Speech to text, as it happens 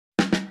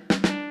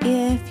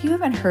If you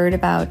haven't heard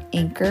about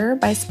Anchor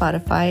by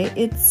Spotify,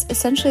 it's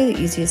essentially the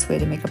easiest way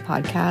to make a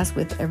podcast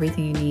with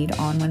everything you need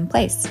on one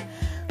place.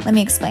 Let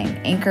me explain.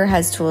 Anchor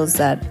has tools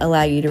that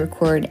allow you to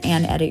record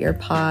and edit your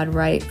pod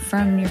right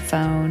from your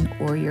phone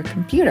or your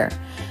computer.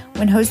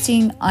 When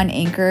hosting on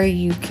Anchor,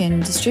 you can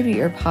distribute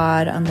your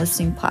pod on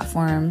listening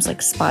platforms like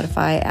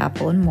Spotify,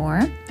 Apple, and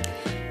more.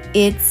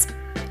 It's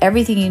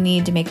everything you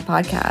need to make a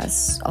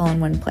podcast all in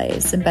one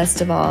place. And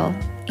best of all,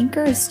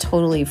 Anchor is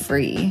totally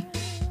free.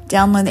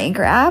 Download the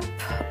Anchor app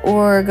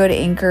or go to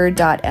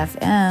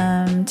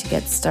anchor.fm to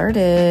get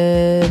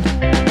started.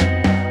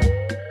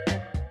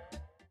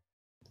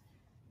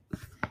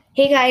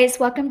 Hey guys,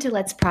 welcome to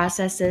Let's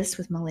Process This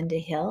with Melinda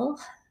Hill.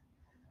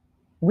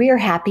 We're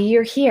happy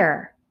you're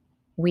here.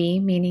 We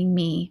meaning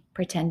me,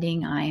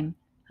 pretending I'm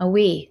a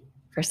we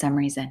for some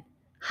reason.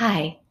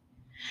 Hi.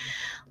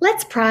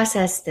 Let's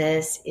Process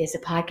This is a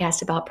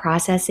podcast about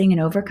processing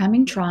and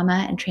overcoming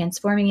trauma and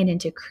transforming it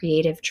into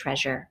creative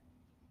treasure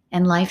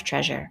and life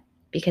treasure,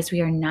 because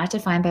we are not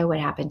defined by what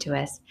happened to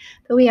us,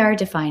 but we are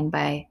defined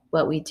by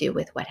what we do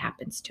with what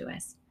happens to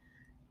us.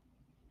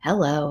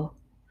 Hello.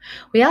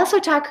 We also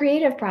talk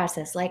creative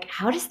process, like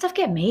how does stuff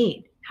get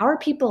made? How are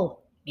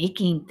people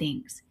making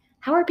things?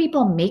 How are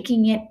people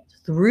making it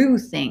through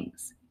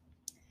things?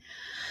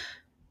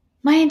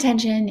 My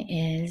intention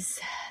is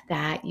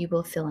that you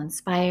will feel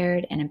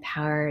inspired and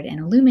empowered and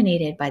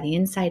illuminated by the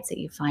insights that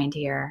you find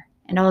here,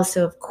 and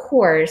also, of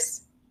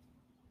course,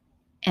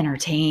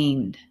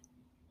 entertained.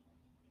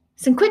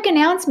 Some quick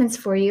announcements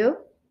for you.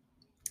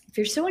 If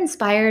you're so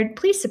inspired,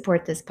 please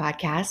support this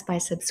podcast by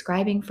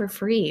subscribing for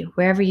free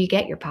wherever you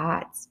get your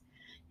pods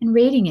and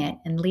rating it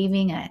and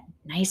leaving a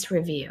nice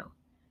review.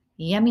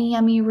 Yummy,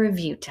 yummy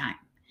review time.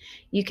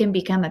 You can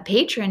become a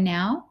patron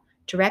now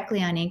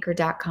directly on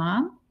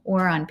anchor.com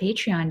or on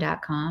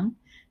patreon.com.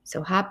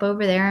 So hop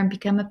over there and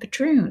become a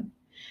patroon.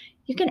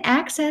 You can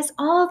access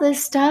all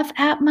this stuff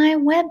at my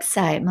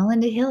website,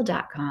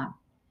 melindahill.com.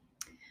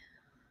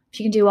 If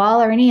you can do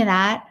all or any of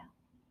that,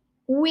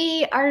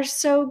 we are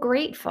so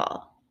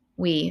grateful.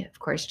 We, of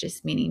course,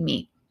 just meaning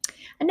me.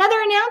 Another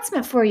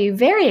announcement for you,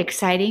 very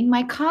exciting.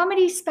 My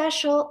comedy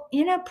special,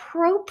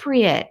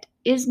 Inappropriate,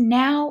 is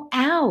now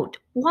out.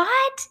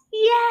 What?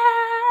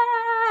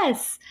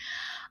 Yes!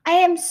 I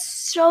am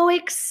so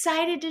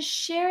excited to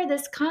share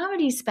this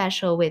comedy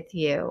special with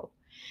you.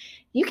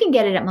 You can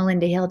get it at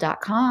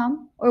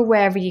melindahill.com or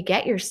wherever you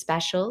get your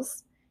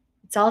specials.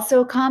 It's also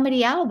a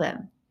comedy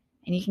album,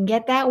 and you can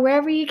get that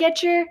wherever you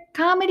get your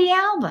comedy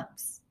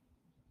albums.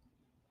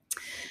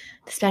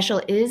 The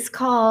special is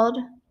called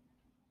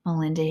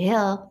Melinda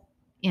Hill,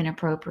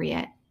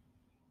 Inappropriate.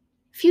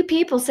 Few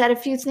people said a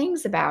few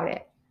things about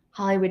it.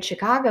 Hollywood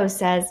Chicago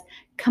says,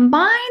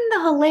 combine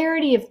the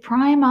hilarity of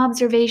prime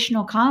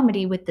observational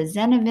comedy with the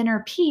zen of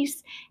inner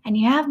peace, and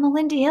you have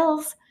Melinda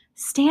Hill's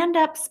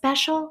stand-up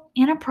special,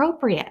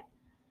 Inappropriate.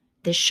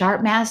 This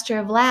sharp master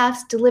of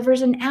laughs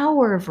delivers an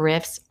hour of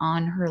riffs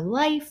on her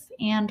life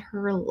and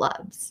her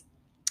loves.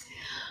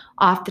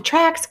 Off the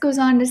Tracks goes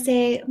on to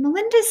say,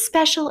 Melinda's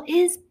special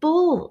is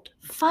bold,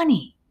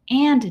 funny,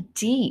 and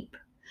deep.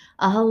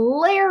 A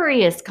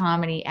hilarious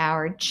comedy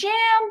hour,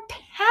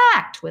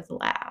 jam-packed with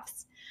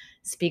laughs.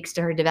 Speaks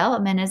to her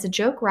development as a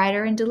joke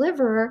writer and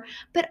deliverer,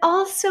 but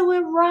also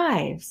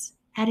arrives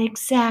at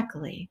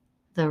exactly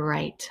the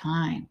right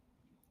time.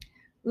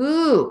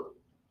 Ooh,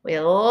 we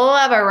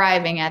love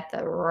arriving at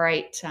the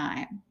right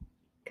time.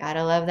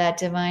 Gotta love that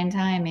divine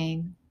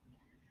timing.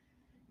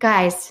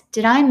 Guys,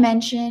 did I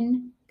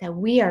mention that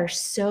we are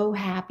so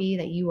happy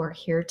that you are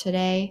here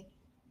today?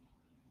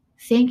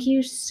 Thank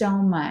you so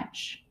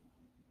much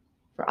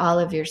for all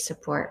of your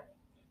support.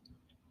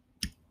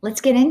 Let's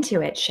get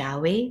into it,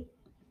 shall we?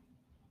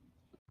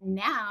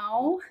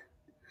 Now,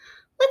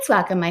 let's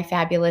welcome my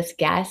fabulous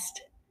guest,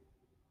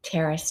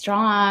 Tara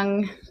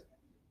Strong,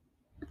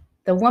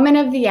 the woman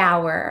of the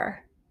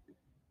hour.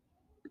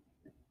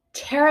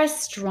 Tara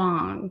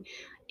Strong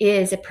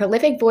is a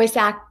prolific voice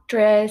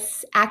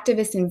actress,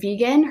 activist, and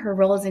vegan. Her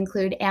roles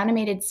include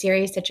animated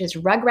series such as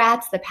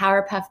Rugrats, The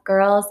Powerpuff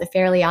Girls, The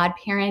Fairly Odd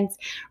Parents.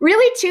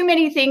 Really too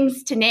many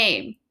things to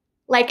name.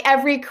 Like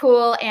every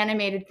cool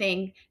animated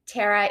thing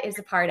Tara is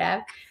a part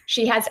of.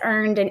 She has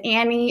earned an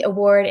Annie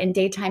Award and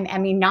Daytime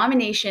Emmy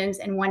nominations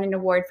and won an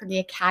award from the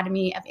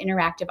Academy of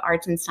Interactive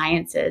Arts and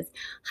Sciences.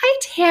 Hi,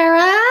 Tara.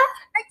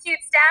 Hi, cute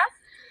Steph.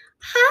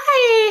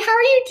 Hi, how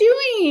are you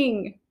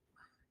doing?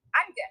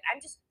 I'm good.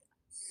 I'm just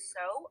so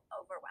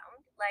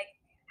overwhelmed. Like,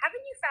 haven't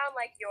you found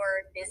like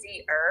you're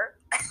busier?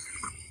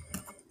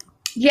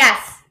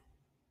 Yes,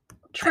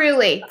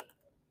 truly.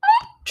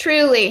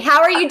 Truly.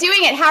 How are you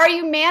doing it? How are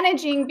you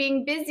managing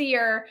being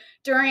busier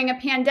during a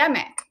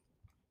pandemic?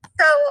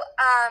 So,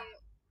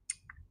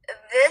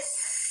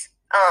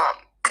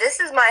 this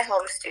is my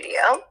home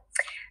studio,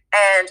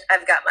 and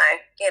I've got my,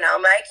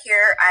 mic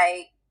here.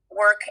 I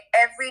work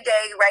every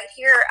day right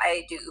here.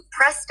 I do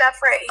press stuff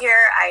right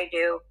here. I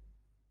do,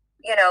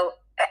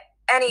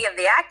 any of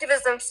the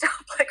activism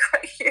stuff like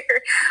right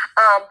here.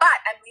 But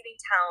I'm leaving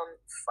town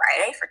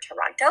Friday for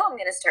Toronto. I'm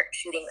going to start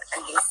shooting a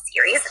new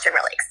series, which I'm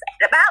really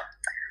excited about.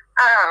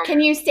 Um, Can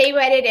you say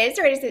what it is,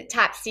 or is it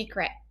top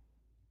secret?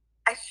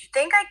 I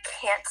think I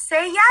can't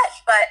say yet,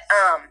 but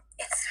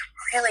it's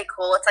really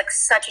cool. It's like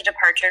such a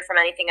departure from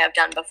anything I've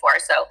done before.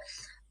 So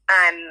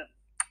I'm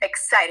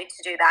excited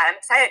to do that. I'm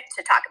excited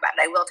to talk about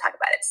it. I will talk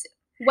about it soon.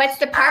 What's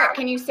the part?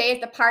 Can you say is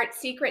the part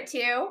secret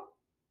too?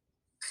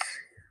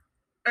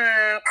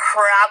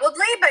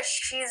 Probably, but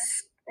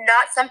she's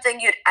not something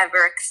you'd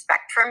ever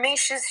expect from me.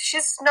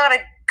 She's not a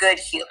good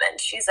human.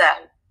 She's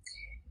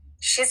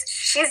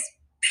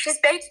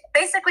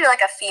basically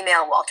like a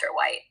female Walter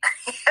White.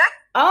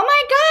 Oh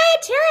my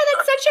God, Tara,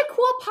 that's such a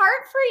cool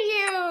part for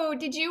you.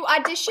 Did you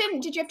audition?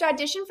 Did you have to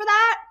audition for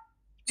that?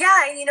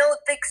 Yeah, and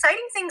the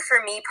exciting thing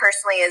for me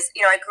personally is,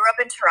 I grew up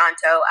in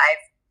Toronto.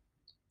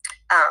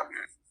 I've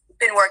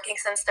been working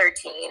since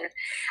 13,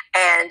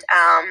 and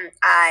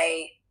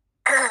I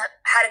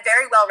had a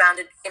very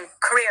well-rounded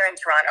career in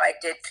Toronto. I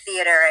did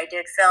theater, I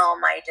did film,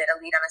 I did a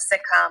lead on a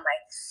sitcom,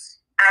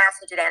 I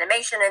also did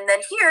animation, and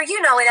then here,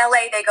 in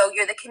LA, they go,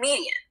 you're the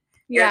comedian.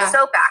 You're the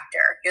soap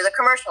actor, you're the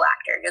commercial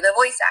actor, you're the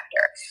voice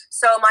actor.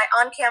 So my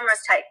on-camera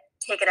is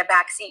taken a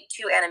backseat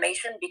to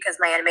animation because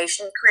my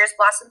animation career has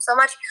blossomed so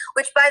much,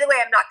 which, by the way,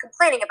 I'm not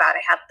complaining about.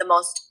 I have the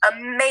most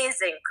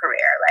amazing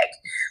career. Like,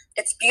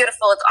 it's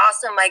beautiful. It's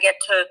awesome. I get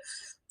to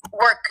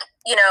work,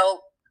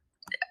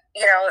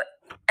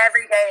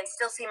 every day and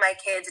still see my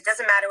kids. It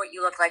doesn't matter what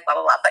you look like, blah,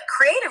 blah, blah. But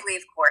creatively,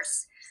 of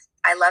course,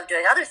 I love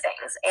doing other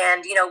things.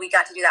 And, we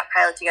got to do that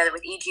pilot together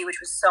with EG, which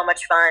was so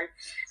much fun.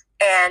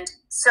 And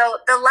so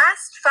the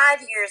last 5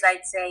 years,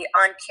 I'd say,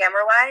 on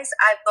camera-wise,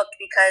 I've booked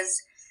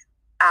because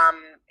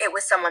it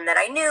was someone that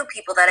I knew,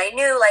 people that I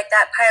knew, like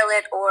that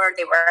pilot, or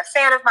they were a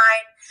fan of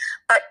mine.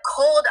 But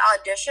cold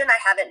audition, I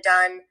haven't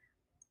done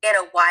in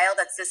a while.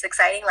 That's this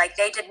exciting. Like,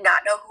 they did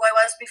not know who I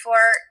was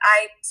before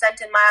I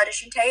sent in my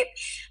audition tape.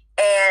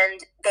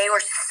 And they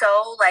were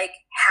so,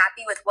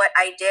 happy with what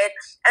I did.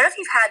 I don't know if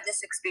you've had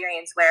this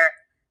experience where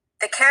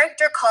the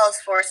character calls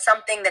for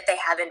something that they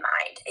have in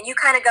mind. And you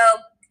kind of go,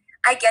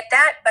 I get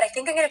that, but I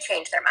think I'm going to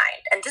change their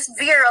mind and just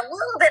veer a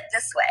little bit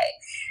this way.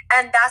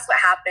 And that's what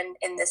happened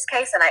in this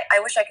case. And I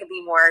wish I could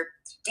be more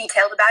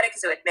detailed about it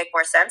because it would make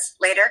more sense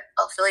later.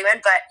 I'll fill you in.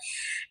 But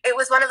it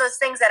was one of those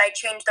things that I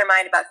changed their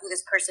mind about who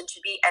this person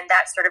should be. And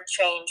that sort of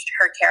changed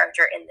her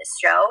character in this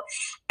show.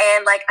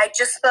 And I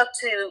just spoke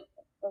to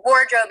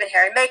wardrobe and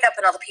hair and makeup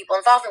and all the people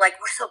involved, and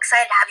we're so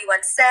excited to have you on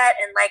set,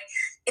 and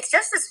it's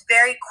just this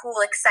very cool,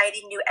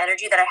 exciting new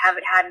energy that I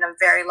haven't had in a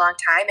very long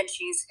time. And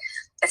she's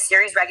a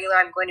series regular.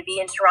 I'm going to be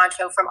in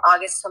Toronto from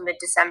August till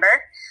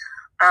mid-December,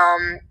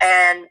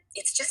 and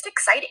it's just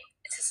exciting.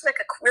 It's just a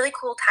really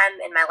cool time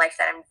in my life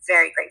that I'm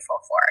very grateful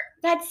for.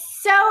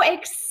 That's so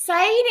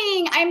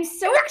exciting. I'm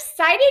so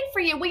excited for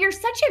you. Well, you're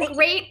such a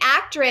great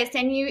actress,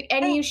 and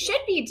you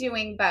should be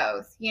doing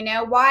both.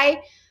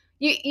 Why?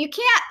 You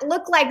can't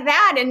look like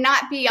that and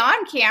not be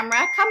on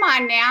camera. Come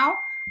on now.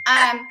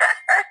 And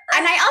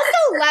I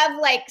also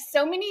love,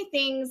 so many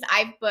things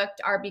I've booked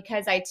are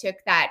because I took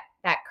that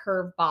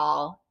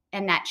curveball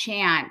and that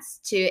chance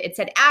it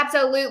said,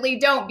 absolutely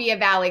don't be a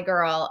Valley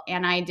girl.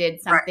 And I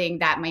did something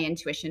that my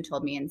intuition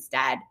told me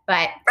instead.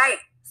 But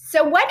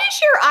so what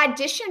is your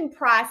audition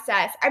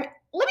process?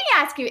 Let me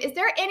ask you, is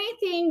there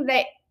anything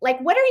that,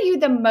 what are you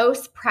the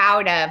most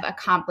proud of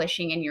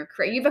accomplishing in your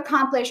career? You've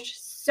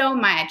accomplished so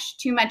much,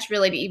 too much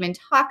really to even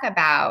talk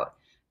about.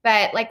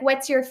 But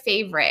what's your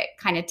favorite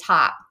kind of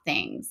top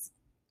things?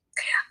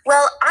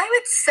 Well, I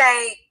would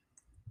say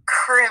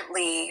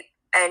currently,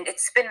 and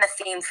it's been the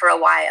theme for a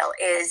while,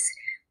 is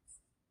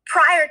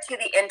prior to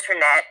the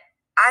internet,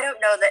 I don't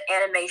know that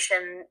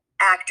animation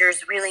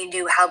actors really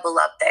knew how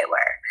beloved they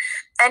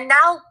were. And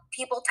now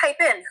people type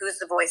in who's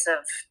the voice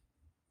of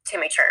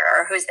Timmy Turner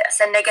or who's this,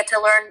 and they get to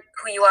learn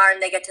who you are,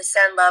 and they get to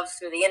send love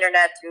through the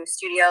internet, through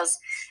studios,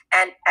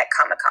 and at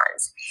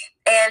Comic-Cons.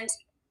 And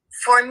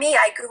for me,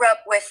 I grew up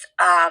with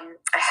a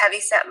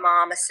heavyset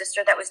mom, a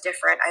sister that was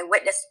different. I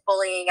witnessed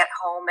bullying at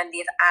home and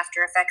the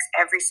after effects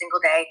every single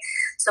day.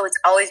 So it's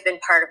always been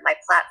part of my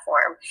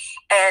platform.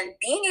 And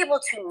being able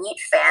to meet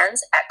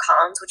fans at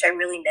cons, which I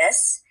really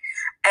miss,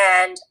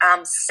 and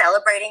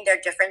celebrating their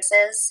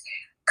differences.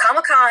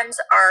 Comic-Cons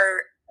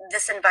are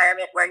this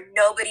environment where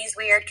nobody's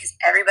weird because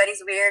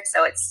everybody's weird.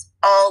 So it's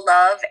all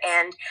love,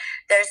 and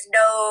there's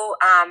no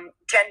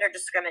gender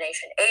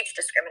discrimination, age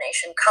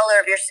discrimination,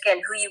 color of your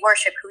skin, who you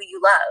worship, who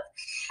you love.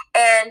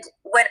 And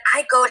when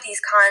I go to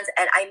these cons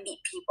and I meet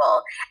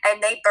people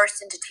and they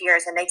burst into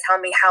tears and they tell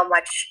me how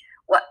much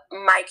what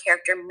my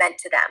character meant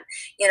to them,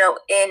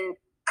 in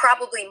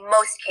probably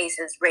most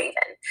cases,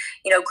 Raven.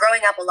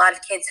 Growing up, a lot of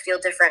kids feel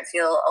different,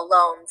 feel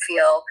alone,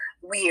 feel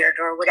weird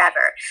or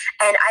whatever.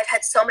 And I've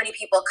had so many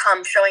people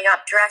come showing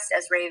up dressed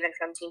as Raven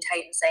from Teen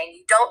Titans saying,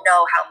 you don't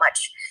know how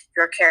much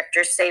your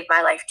character saved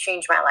my life,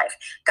 changed my life,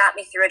 got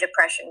me through a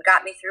depression,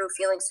 got me through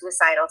feeling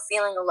suicidal,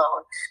 feeling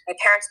alone, my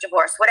parents'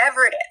 divorce,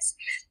 whatever it is.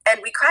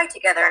 And we cry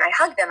together and I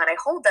hug them and I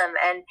hold them.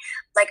 And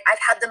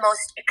I've had the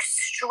most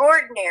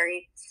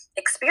extraordinary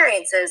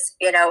experiences.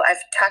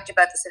 I've talked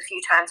about this a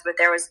few times, but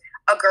there was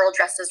a girl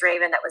dressed as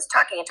Raven that was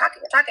talking and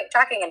talking and talking and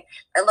talking. And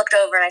I looked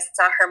over and I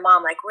saw her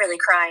mom like really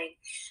crying.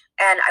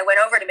 And I went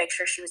over to make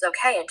sure she was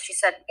okay. And she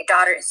said, my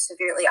daughter is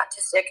severely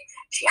autistic.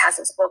 She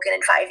hasn't spoken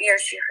in 5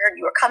 years. She heard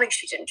you were coming.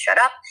 She didn't shut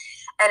up.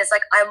 And it's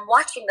like, I'm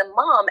watching the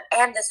mom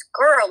and this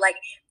girl like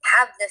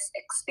have this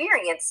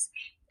experience.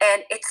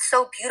 And it's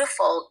so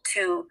beautiful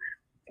to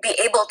be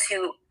able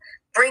to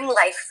bring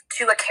life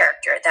to a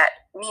character that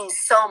means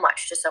so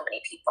much to so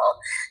many people.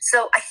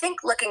 So I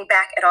think looking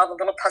back at all the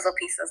little puzzle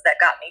pieces that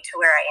got me to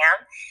where I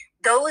am,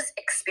 those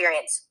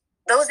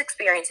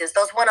experiences,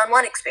 those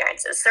one-on-one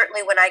experiences,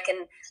 certainly when I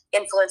can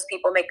influence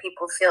people, make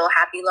people feel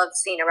happy, loved,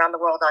 seen around the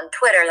world on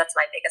Twitter, that's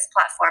my biggest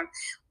platform.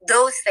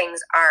 Those things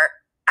are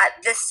at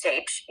this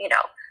stage,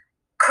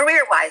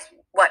 career-wise,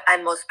 what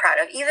I'm most proud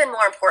of, even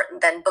more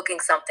important than booking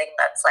something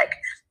that's like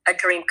a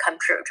dream come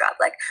true job.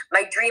 Like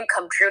my dream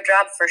come true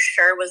job for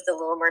sure was the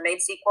Little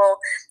Mermaid sequel.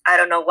 I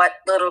don't know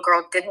what little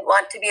girl didn't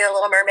want to be a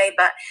Little Mermaid,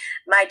 but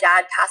my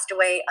dad passed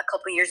away a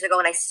couple years ago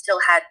and I still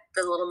had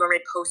the Little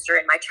Mermaid poster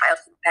in my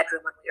childhood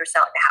bedroom when we were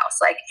selling the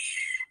house. Like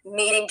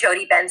meeting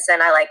Jodie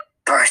Benson, I like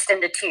burst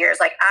into tears.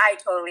 Like I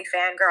totally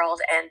fangirled,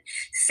 and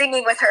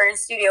singing with her in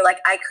studio, like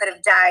I could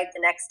have died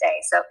the next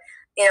day. So,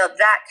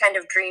 that kind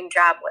of dream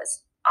job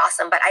was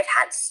awesome. But I've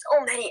had so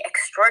many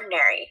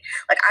extraordinary,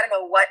 like I don't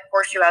know what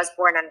horseshoe I was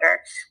born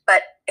under,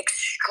 but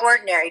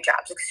extraordinary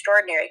jobs,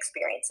 extraordinary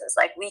experiences.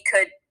 Like we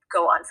could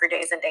go on for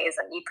days and days,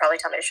 and you'd probably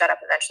tell me to shut up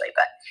eventually.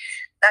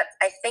 But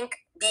I think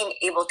being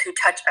able to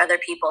touch other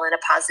people in a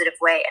positive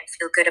way and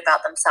feel good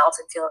about themselves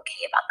and feel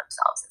okay about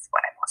themselves is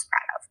what I'm most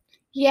proud of.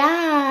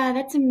 Yeah,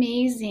 that's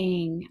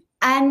amazing.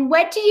 And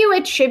what do you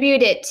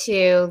attribute it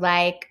to?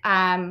 Like,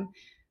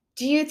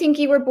 do you think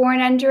you were born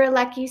under a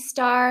lucky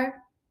star?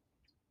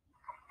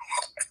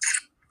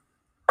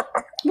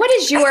 What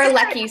is your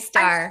lucky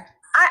star?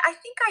 I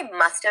think I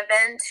must have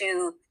been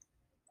to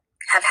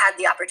have had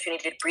the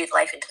opportunity to breathe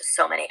life into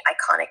so many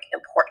iconic,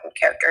 important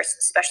characters,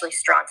 especially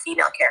strong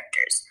female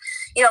characters.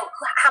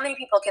 How many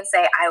people can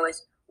say I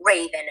was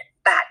Raven,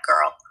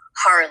 Batgirl,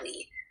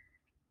 Harley,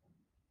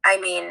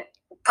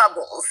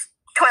 Bubbles,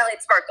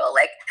 Twilight Sparkle,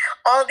 like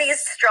all these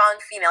strong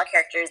female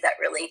characters that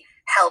really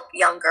help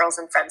young girls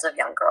and friends of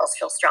young girls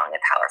feel strong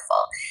and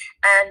powerful.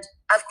 And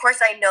of course,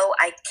 I know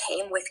I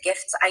came with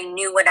gifts. I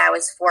knew when I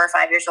was 4 or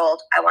 5 years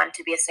old, I wanted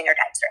to be a singer,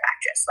 dancer,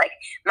 actress. Like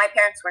my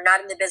parents were not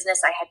in the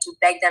business. I had to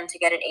beg them to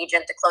get an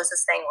agent. The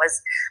closest thing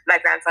was my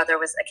grandfather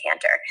was a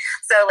cantor.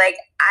 So like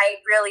I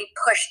really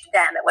pushed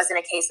them. It wasn't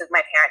a case of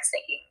my parents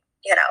thinking,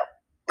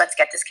 let's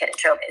get this kid in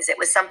showbiz. It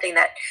was something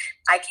that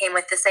I came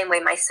with the same way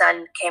my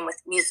son came with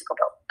musical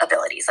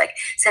abilities. Like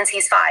since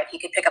he's 5, he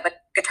could pick up a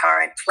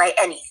guitar and play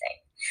anything.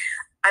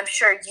 I'm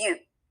sure you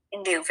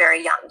knew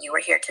very young you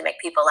were here to make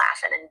people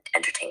laugh and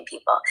entertain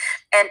people.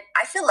 And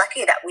I feel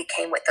lucky that we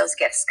came with those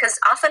gifts, because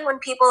often when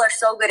people are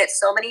so good at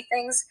so many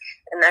things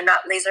and they're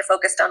not laser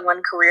focused on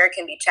one career, it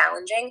can be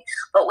challenging.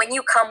 But when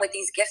you come with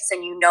these gifts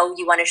and you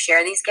want to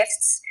share these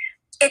gifts,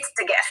 it's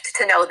the gift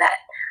to know that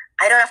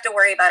I don't have to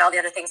worry about all the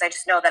other things. I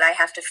just know that I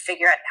have to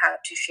figure out how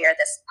to share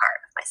this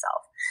part of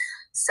myself.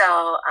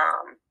 So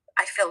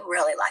I feel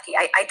really lucky.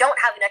 I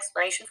don't have an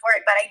explanation for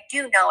it, but I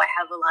do know I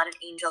have a lot of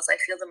angels. I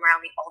feel them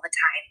around me all the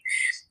time.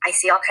 I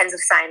see all kinds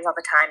of signs all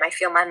the time. I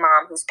feel my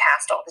mom who's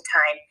passed all the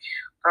time.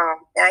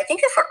 And I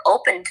think if we're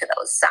open to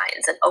those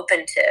signs and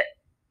open to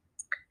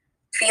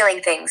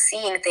feeling things,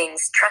 seeing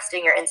things,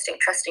 trusting your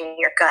instinct, trusting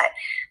your gut,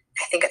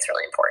 I think it's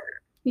really important.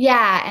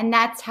 Yeah, and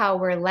that's how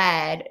we're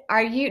led.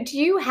 Do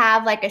you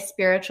have like a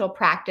spiritual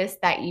practice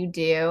that you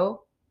do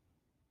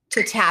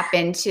to tap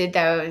into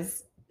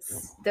those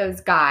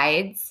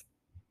guides?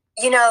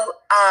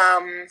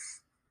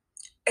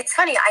 It's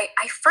funny.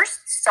 I first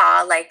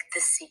saw like The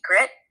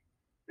Secret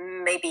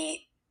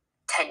maybe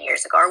 10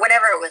 years ago or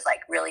whenever it was like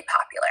really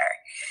popular.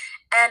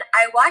 And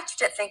I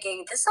watched it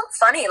thinking, this is so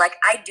funny. Like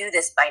I do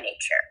this by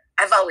nature.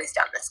 I've always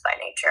done this by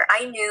nature.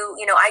 I knew,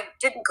 I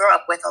didn't grow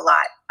up with a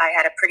lot. I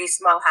had a pretty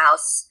small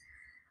house.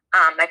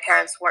 My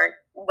parents weren't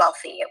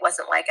wealthy. It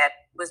wasn't like I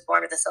was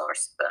born with a silver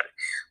spoon.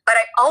 But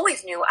I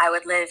always knew I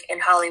would live in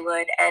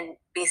Hollywood and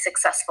be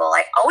successful.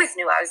 I always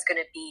knew I was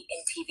going to be in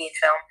TV and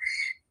film.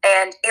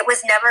 And it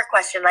was never a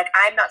question. Like,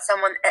 I'm not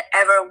someone that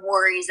ever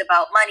worries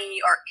about money,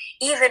 or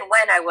even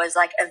when I was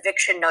like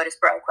eviction notice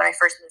broke when I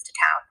first moved to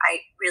town, I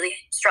really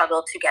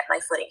struggled to get my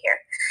footing here.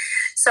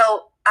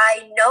 So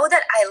I know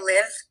that I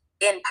live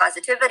in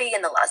positivity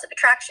and the laws of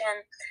attraction.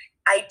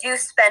 I do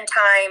spend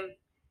time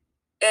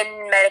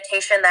in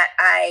meditation that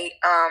I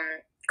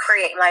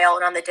create my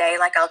own on the day.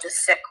 Like I'll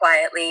just sit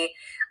quietly.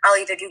 I'll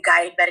either do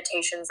guided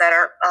meditations that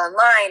are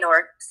online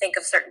or think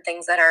of certain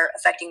things that are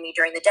affecting me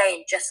during the day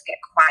and just get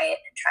quiet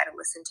and try to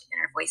listen to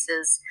inner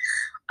voices.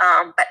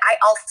 But I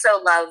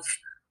also love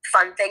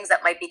fun things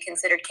that might be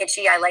considered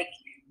kitschy. I like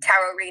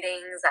tarot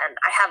readings, and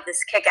I have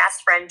this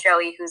kick-ass friend,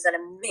 Joey, who's an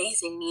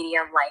amazing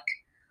medium,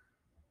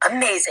 like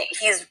amazing.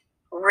 He's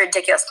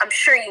ridiculous. I'm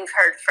sure you've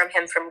heard from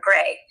him from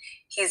Gray.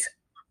 He's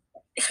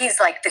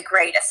like the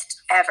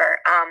greatest ever.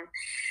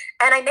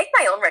 And I make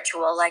my own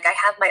ritual. Like I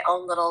have my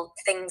own little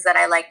things that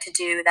I like to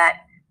do that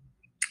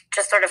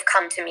just sort of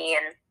come to me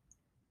and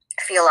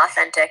feel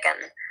authentic.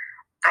 And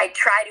I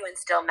try to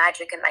instill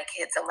magic in my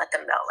kids and let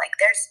them know, like,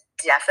 there's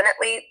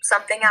definitely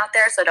something out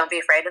there, so don't be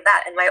afraid of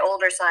that. And my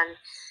older son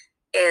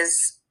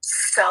is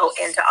so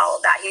into all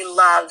of that. He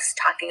loves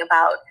talking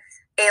about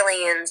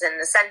aliens and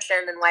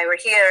ascension and why we're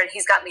here, and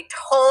he's got me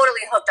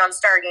totally hooked on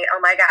Stargate. Oh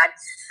my God.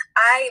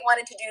 I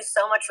wanted to do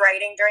so much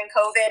writing during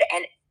COVID,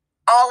 and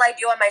all I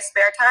do on my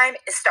spare time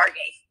is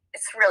Stargate.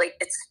 It's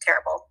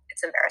terrible.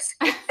 It's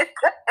embarrassing.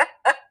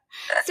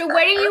 So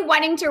what are you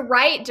wanting to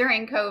write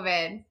during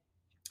COVID?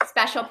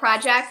 Special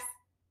projects?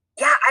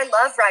 Yeah, I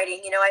love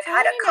writing. I've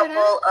had a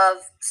couple of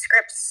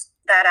scripts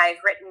that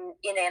I've written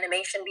in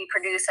animation be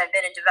produced. I've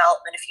been in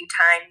development a few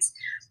times.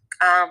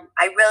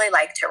 I really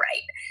like to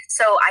write.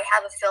 So I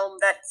have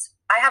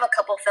a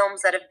couple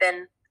films that have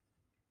been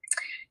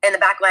in the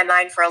back of my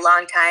mind for a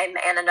long time,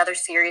 and another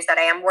series that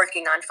I am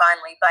working on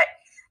finally. But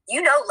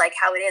like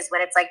how it is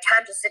when it's like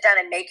time to sit down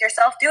and make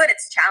yourself do it,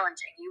 it's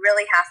challenging. You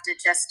really have to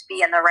just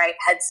be in the right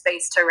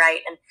headspace to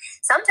write. And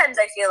sometimes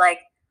I feel like,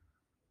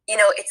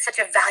 it's such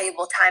a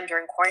valuable time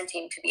during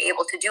quarantine to be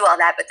able to do all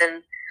that. But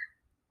then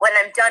when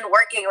I'm done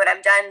working, when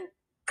I'm done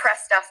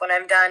press stuff, when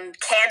I'm done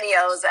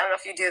cameos, I don't know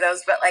if you do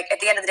those, but like at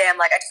the end of the day, I'm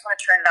like, I just want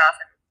to turn it off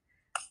and,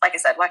 like I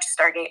said, watch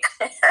Stargate.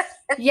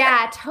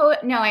 Yeah,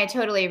 no, I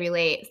totally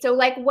relate. So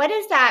like, what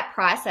is that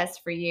process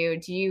for you?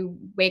 Do you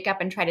wake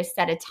up and try to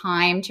set a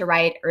time to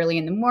write early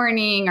in the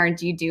morning? Or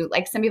do you do,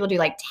 like, some people do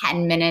like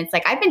 10 minutes?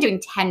 Like, I've been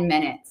doing 10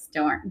 minutes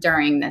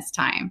during this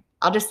time.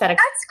 I'll just set a timer.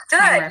 That's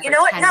good. You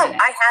know what? No,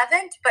 minutes. I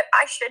haven't, but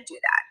I should do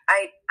that.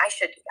 I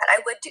should do that.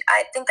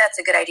 I think that's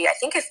a good idea. I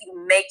think if you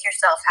make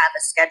yourself have a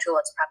schedule,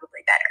 it's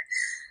probably better.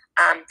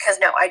 Because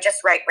no, I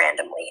just write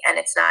randomly, and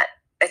it's not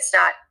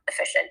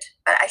efficient.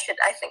 But I think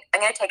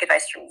I'm going to take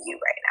advice from you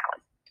right now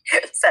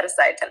and set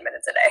aside 10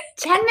 minutes a day.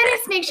 10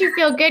 minutes makes you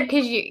feel good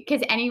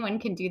because anyone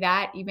can do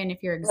that, even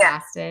if you're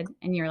exhausted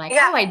and you're like,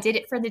 oh, I did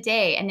it for the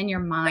day. And then your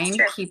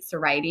mind keeps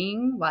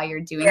writing while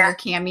you're doing your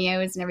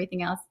cameos and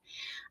everything else.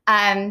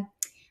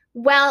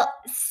 Well,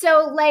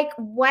 so like,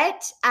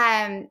 what,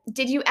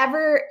 did you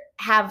ever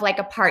have like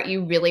a part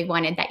you really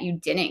wanted that you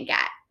didn't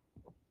get?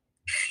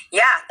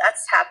 Yeah,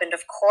 that's happened,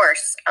 of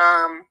course.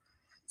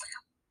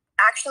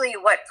 Actually,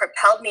 what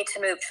propelled me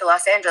to move to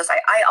Los Angeles,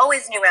 I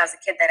always knew when I was a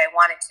kid that I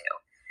wanted to.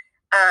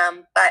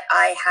 But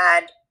I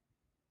had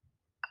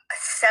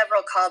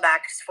several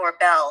callbacks for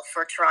Belle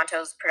for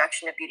Toronto's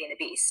production of Beauty and the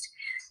Beast.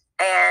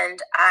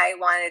 And I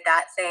wanted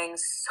that thing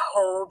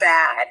so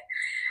bad.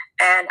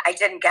 And I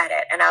didn't get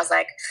it. And I was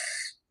like,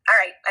 all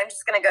right, I'm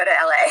just going to go to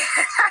LA.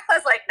 I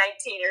was like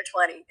 19 or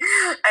 20.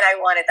 And I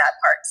wanted that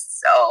part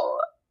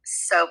so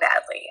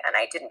badly. And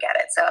I didn't get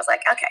it. So I was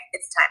like, okay,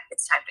 it's time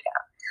to go.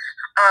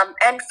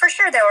 And for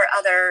sure, there were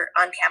other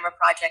on-camera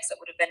projects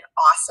that would have been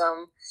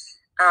awesome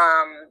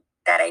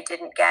that I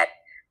didn't get.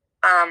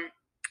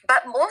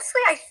 But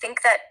mostly, I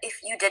think that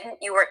if you didn't,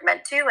 you weren't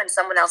meant to, and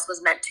someone else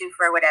was meant to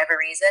for whatever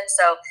reason.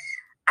 So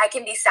I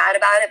can be sad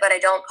about it, but I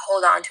don't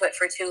hold on to it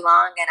for too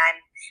long. And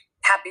I'm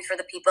happy for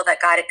the people that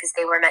got it because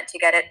they were meant to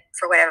get it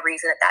for whatever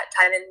reason at that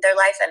time in their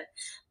life. And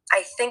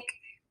I think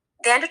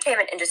the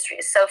entertainment industry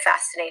is so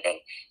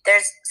fascinating.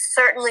 There's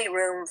certainly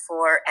room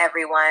for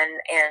everyone,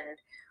 and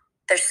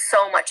there's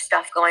so much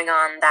stuff going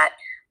on that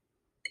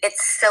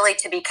it's silly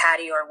to be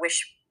catty or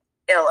wish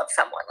ill of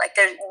someone. Like,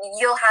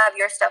 you'll have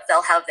your stuff,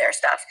 they'll have their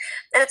stuff.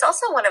 And it's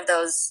also one of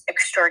those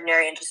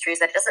extraordinary industries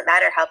that it doesn't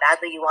matter how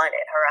badly you want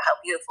it or how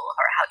beautiful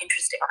or how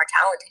interesting or how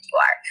talented you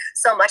are.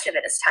 So much of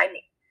it is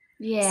timing.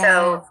 Yeah.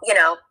 So,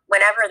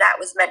 whenever that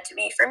was meant to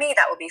be for me,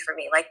 that will be for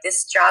me. Like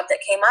this job that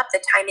came up, the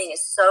timing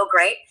is so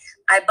great.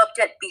 I booked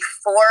it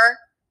before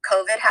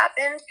COVID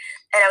happened,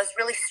 and I was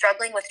really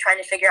struggling with trying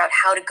to figure out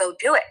how to go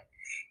do it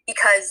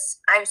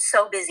because I'm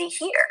so busy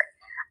here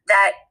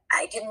that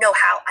I didn't know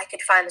how I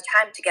could find the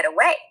time to get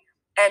away.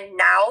 And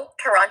now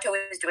Toronto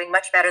is doing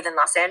much better than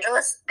Los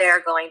Angeles.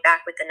 They're going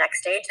back with the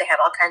next stage. They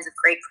have all kinds of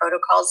great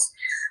protocols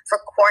for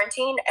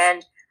quarantine,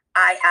 and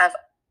I have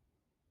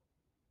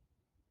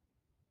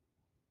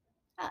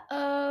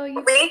There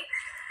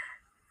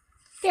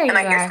you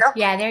are.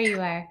 Yeah, there you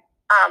are.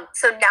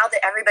 So now that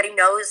everybody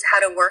knows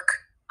how to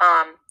work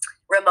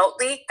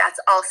remotely, that's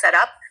all set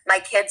up. My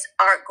kids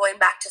aren't going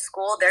back to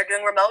school. They're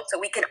doing remote, so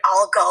we can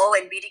all go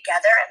and be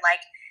together. And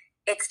like,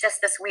 it's just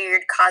this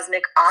weird,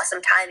 cosmic,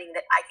 awesome timing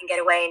that I can get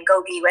away and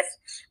go be with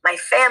my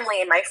family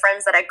and my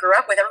friends that I grew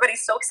up with.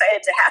 Everybody's so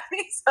excited to have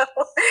me. So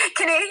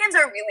Canadians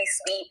are really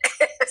sweet.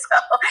 So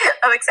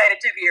I'm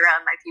excited to be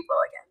around my people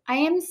again. I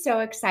am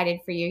so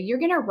excited for you. You're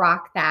going to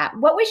rock that.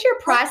 What was your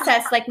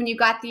process like when you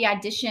got the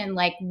audition?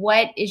 Like,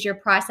 what is your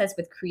process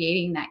with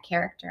creating that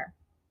character?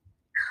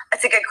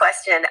 That's a good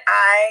question.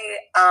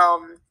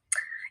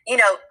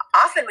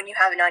 Often when you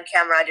have an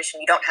on-camera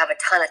audition, you don't have a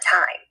ton of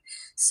time.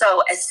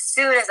 So as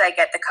soon as I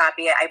get the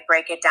copy, I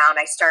break it down.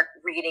 I start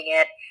reading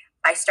it.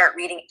 I start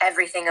reading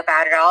everything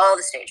about it, all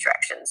the stage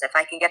directions. If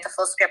I can get the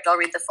full script, I'll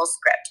read the full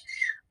script.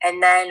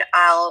 And then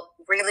I'll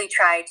really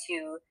try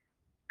to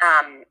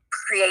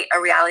create a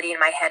reality in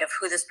my head of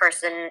who this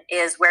person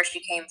is, where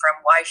she came from,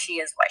 why she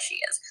is,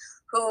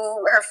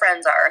 who her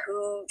friends are,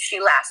 who she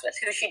laughs with,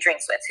 who she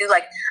drinks with, who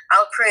like,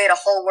 I'll create a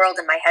whole world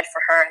in my head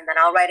for her, and then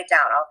I'll write it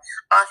down. I'll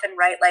often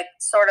write like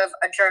sort of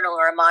a journal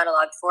or a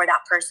monologue for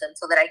that person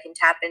so that I can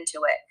tap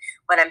into it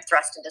when I'm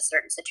thrust into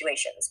certain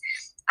situations.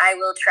 I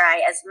will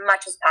try as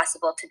much as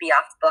possible to be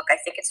off the book. I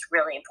think it's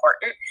really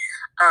important.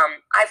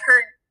 I've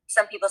heard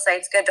some people say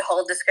it's good to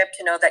hold the script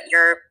to know that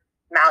you're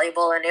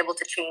malleable and able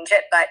to change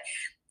it. But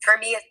for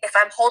me, if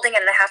I'm holding it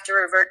and I have to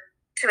revert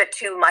to it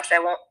too much, I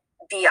won't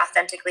be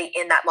authentically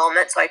in that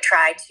moment. So I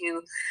try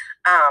to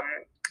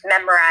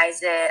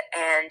memorize it,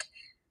 and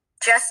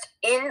just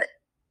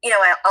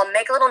I'll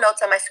make little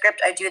notes on my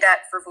script. I do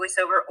that for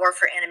voiceover or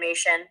for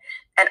animation.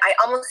 And I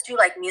almost do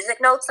like music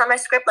notes on my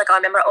script. Like I'll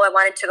remember, I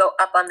wanted to go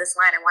up on this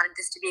line. I wanted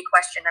this to be a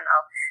question, and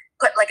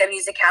I'll put like a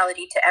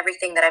musicality to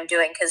everything that I'm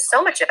doing, because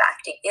so much of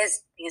acting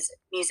is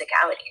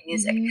musicality,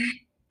 music.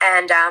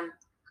 Mm-hmm.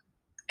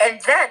 And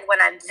then when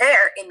I'm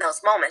there in those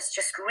moments,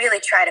 just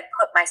really try to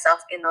put myself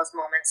in those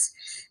moments.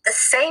 The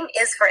same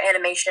is for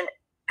animation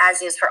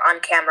as is for on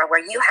camera, where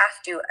you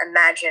have to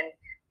imagine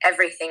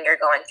everything you're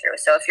going through.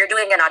 So if you're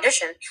doing an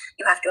audition,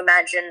 you have to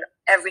imagine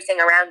everything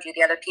around you,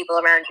 the other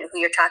people around you, who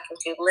you're talking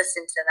to,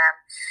 listen to them,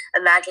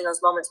 imagine those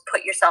moments,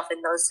 put yourself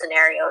in those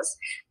scenarios,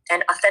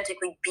 and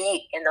authentically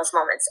be in those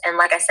moments. And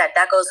like I said,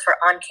 that goes for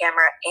on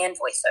camera and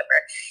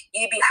voiceover.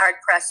 You'd be hard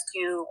pressed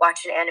to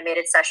watch an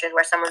animated session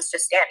where someone's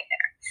just standing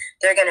there.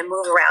 They're going to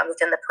move around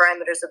within the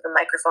parameters of the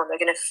microphone. They're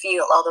going to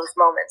feel all those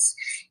moments.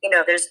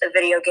 There's a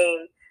video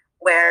game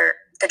where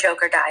the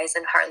Joker dies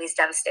and Harley's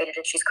devastated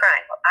and she's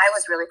crying. Well, I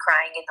was really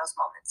crying in those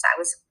moments. I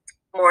was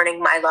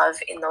mourning my love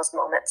in those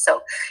moments.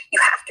 So you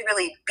have to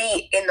really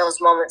be in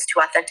those moments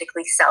to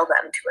authentically sell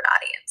them to an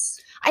audience.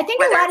 I think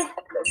whether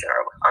it's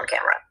on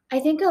camera. I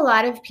think a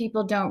lot of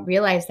people don't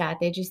realize that.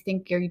 They just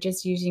think you're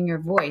just using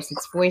your voice.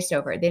 It's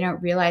voiceover. They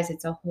don't realize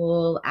it's a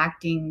whole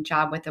acting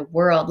job with a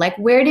world. Like,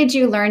 where did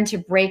you learn to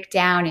break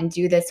down and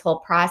do this whole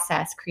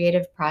process,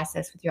 creative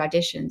process with your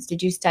auditions?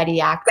 Did you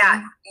study acting?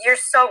 Yeah, you're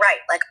so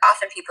right. Like,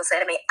 often people say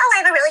to me, I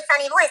have a really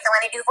funny voice. I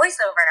want to do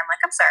voiceover. And I'm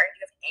like, I'm sorry, do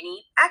you have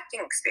any acting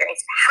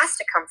experience? It has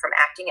to come from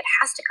acting. It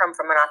has to come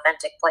from an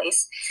authentic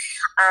place.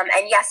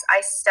 And yes,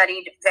 I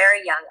studied very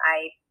young.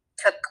 I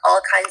took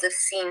all kinds of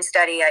scene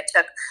study. I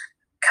took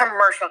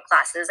commercial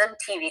classes and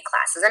TV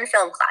classes and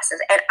film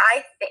classes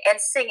and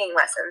singing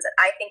lessons. And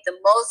I think the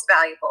most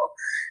valuable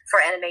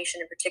for animation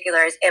in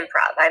particular is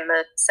improv. I'm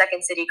a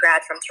Second City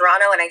grad from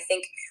Toronto, and I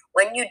think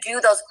when you do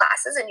those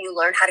classes and you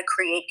learn how to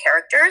create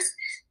characters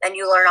and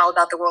you learn all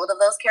about the world of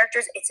those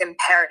characters, it's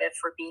imperative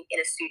for being in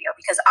a studio,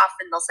 because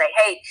often they'll say,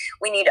 hey,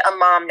 we need a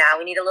mom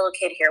now, we need a little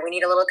kid here, we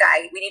need a little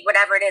guy, we need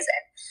whatever it is.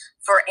 And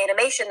for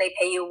animation, they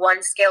pay you one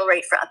scale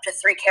rate for up to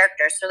 3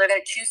 characters. So they're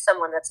going to choose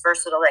someone that's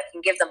versatile, that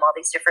can give them all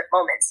these different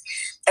moments.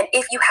 And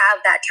if you have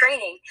that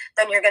training,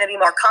 then you're going to be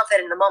more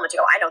confident in the moment to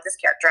go, I know this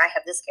character, I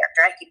have this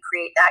character, I can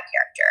create that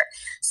character.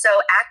 So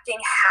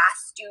acting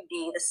has to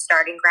be the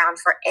starting ground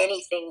for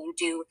anything you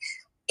do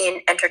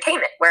in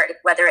entertainment,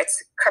 whether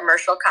it's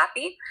commercial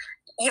copy,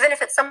 even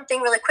if it's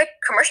something really quick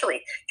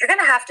commercially, you're going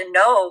to have to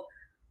know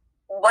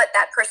what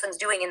that person's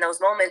doing in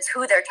those moments,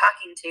 who they're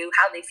talking to,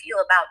 how they feel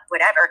about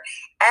whatever.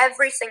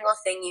 Every single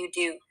thing you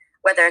do,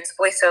 whether it's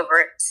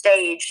voiceover,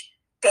 stage,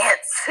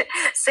 dance,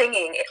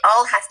 singing, it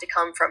all has to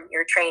come from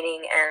your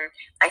training. And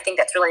I think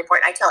that's really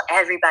important. I tell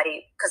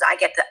everybody, because I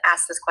get to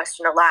ask this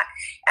question a lot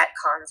at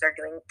cons or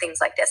doing things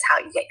like this, how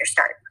you get your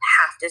start. You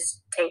have to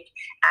take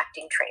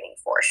acting training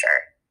for sure.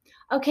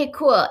 Okay,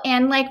 cool.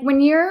 And like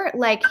when you're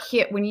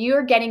when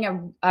you're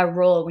getting a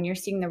role, when you're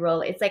seeing the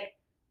role, it's like,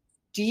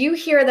 do you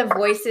hear the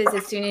voices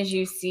as soon as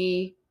you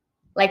see,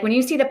 like when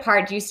you see the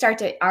part, do you start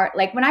to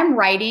like when I'm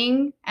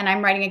writing and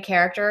I'm writing a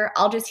character,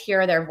 I'll just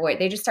hear their voice.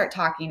 They just start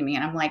talking to me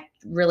and I'm like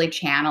really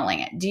channeling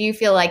it. Do you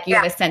feel like you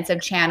have a sense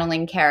of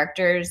channeling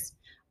characters,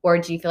 or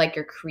do you feel like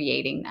you're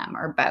creating them,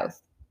 or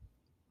both?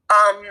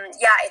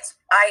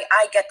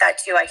 I get that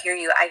too. I hear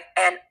you.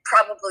 And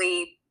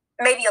probably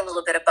maybe a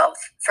little bit of both.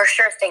 For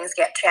sure, things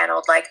get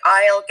channeled. Like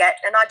I'll get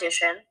an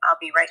audition. I'll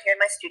be right here in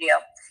my studio,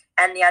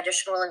 and the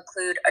audition will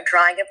include a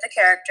drawing of the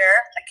character,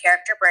 a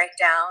character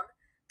breakdown,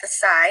 the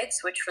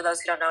sides, which for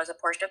those who don't know is a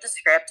portion of the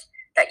script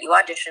that you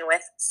audition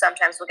with.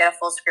 Sometimes we'll get a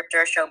full script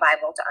or a show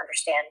Bible to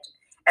understand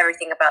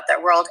everything about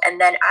that world. And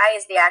then I,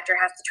 as the actor,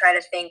 have to try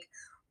to think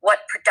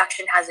what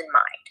production has in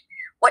mind.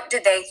 What do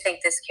they think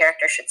this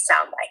character should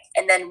sound like?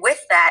 And then with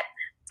that,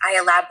 I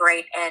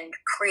elaborate and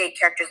create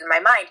characters in my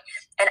mind.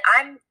 And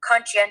I'm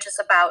conscientious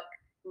about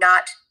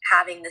not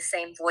having the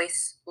same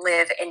voice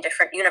live in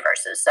different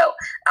universes. So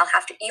I'll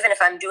have to, even if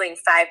I'm doing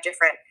 5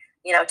 different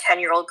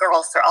 10-year-old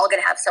girls, they're all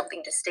going to have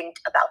something distinct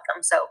about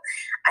them. So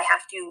I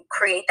have to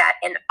create that.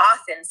 And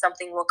often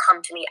something will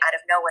come to me out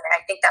of nowhere. And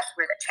I think that's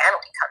where the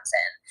channeling comes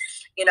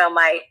in.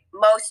 My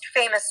most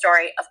famous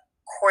story, of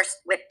course,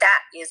 with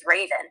that is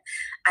Raven.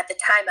 At the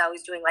time, I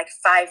was doing like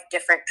 5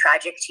 different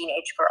tragic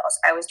teenage girls.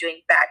 I was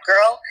doing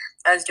Batgirl.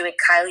 I was doing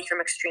Kylie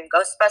from Extreme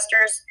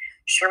Ghostbusters,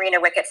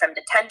 Sharina Wickett from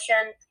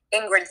Detention,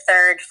 Ingrid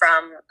Third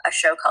from a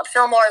show called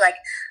Fillmore. Like,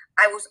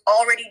 I was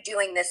already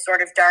doing this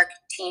sort of dark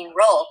teen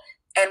role.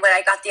 And when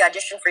I got the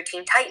audition for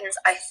Teen Titans,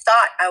 I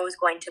thought I was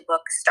going to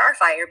book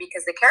Starfire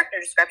because the character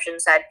description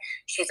said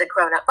she's a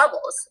grown-up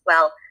Bubbles.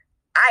 Well,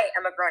 I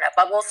am a grown-up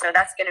Bubbles, so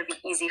that's going to be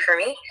easy for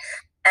me.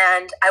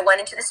 And I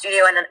went into the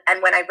studio,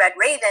 and when I read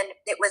Raven,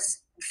 it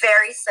was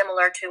very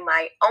similar to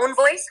my own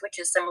voice, which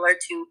is similar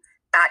to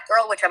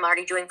Batgirl, which I'm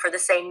already doing for the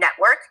same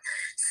network.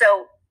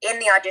 So in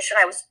the audition,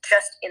 I was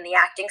just in the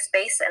acting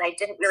space, and I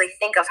didn't really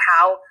think of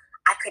how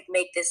I could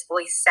make this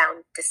voice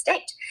sound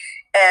distinct.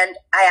 And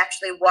I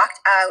actually walked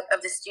out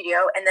of the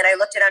studio, and then I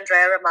looked at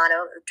Andrea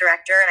Romano, the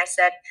director, and I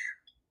said,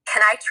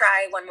 can I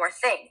try one more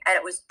thing? And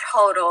it was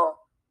total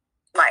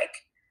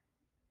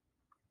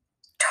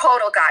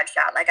God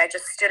shot. Like, I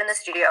just stood in the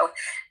studio,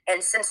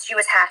 and since she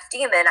was half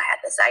demon, I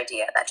had this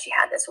idea that she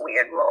had this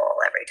weird role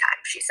every time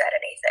she said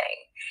anything.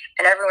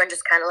 And everyone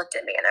just kind of looked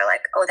at me, and they're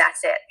like, oh,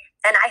 that's it.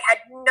 And I had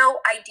no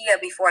idea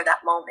before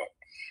that moment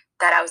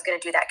that I was going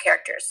to do that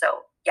character.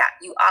 So, yeah,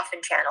 you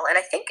often channel. And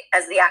I think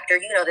as the actor,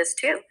 you know this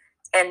too.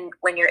 And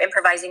when you're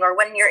improvising or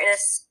when you're in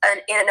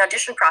an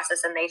audition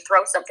process and they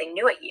throw something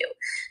new at you,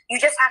 you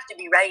just have to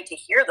be ready to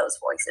hear those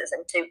voices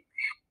and to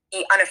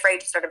be unafraid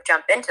to sort of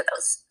jump into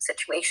those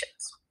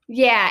situations.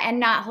 Yeah, and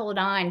not hold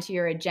on to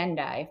your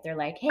agenda if they're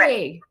like,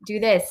 hey, do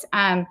this.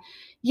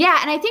 Yeah,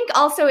 and I think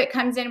also it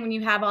comes in when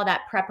you have all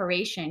that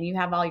preparation, you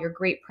have all your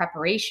great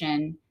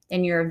preparation,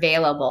 then you're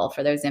available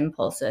for those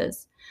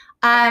impulses.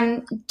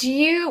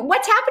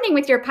 What's happening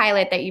with your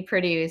pilot that you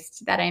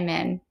produced that I'm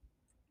in?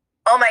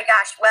 Oh my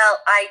gosh. Well,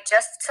 I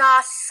just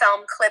saw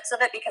some clips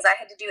of it because I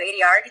had to do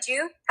ADR. Did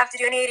you have to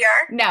do any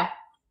ADR? No.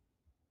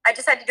 I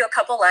just had to do a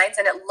couple lines,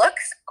 and it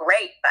looks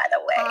great, by the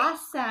way.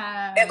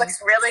 Awesome. It looks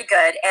really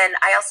good. And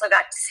I also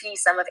got to see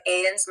some of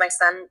Aiden's. My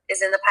son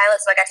is in the pilot,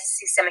 so I got to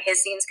see some of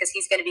his scenes because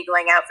he's going to be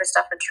going out for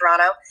stuff in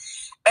Toronto.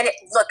 And it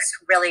looks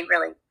really,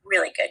 really,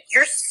 really good.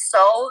 You're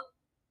so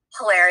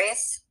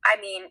hilarious. I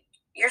mean,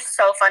 you're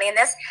so funny in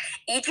this.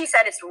 E.G.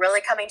 said it's really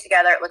coming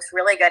together. It looks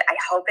really good. I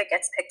hope it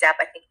gets picked up.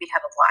 I think we'd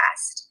have a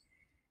blast.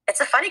 It's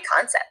a funny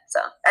concept, so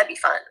that'd be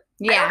fun.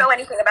 Yeah. I don't know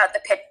anything about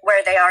the pitch,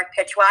 where they are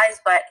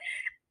pitch-wise, but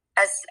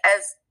as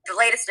the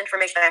latest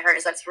information I heard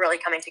is that it's really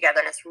coming together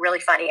and it's really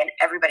funny and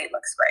everybody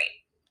looks great.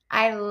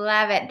 I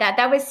love it.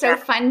 That was so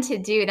fun to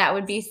do. That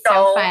would be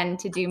so fun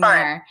to do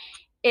more.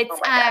 It's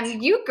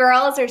you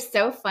girls are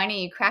so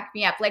funny. You crack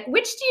me up. Like,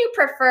 which do you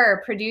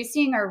prefer,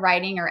 producing or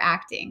writing or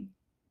acting?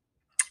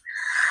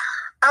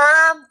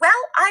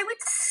 Well, I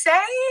would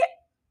say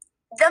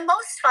the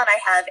most fun I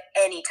have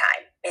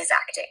anytime is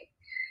acting.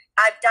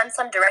 I've done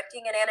some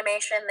directing and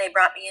animation. They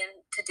brought me in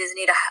to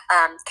Disney to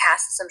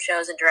cast some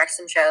shows and direct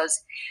some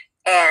shows.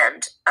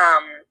 And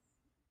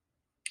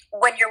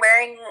when you're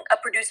wearing a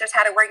producer's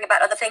hat and worrying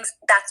about other things,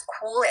 that's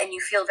cool and you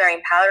feel very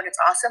empowered. It's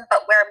awesome.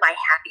 But where my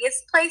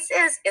happiest place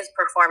is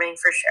performing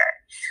for sure.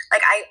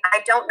 Like,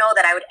 I don't know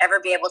that I would ever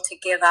be able to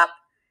give up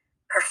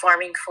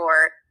performing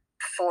for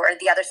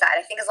the other side.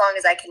 I think as long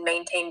as I can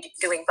maintain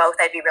doing both,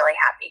 I'd be really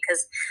happy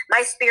because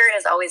my spirit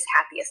is always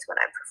happiest when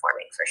I'm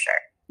performing for sure.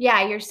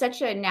 Yeah, you're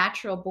such a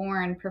natural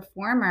born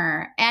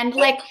performer. And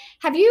like,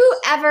 have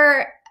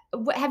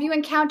you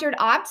encountered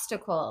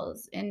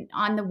obstacles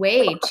on the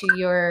way to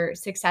your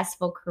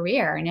successful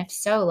career? And if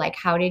so, like,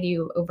 how did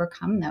you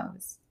overcome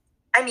those?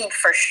 I mean,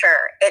 for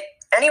sure.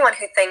 Anyone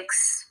who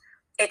thinks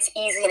it's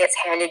easy and it's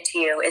handed to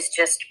you is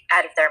just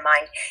out of their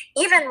mind.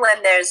 Even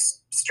when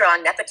there's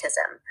strong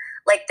nepotism,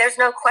 like, there's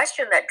no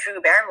question that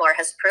Drew Barrymore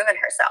has proven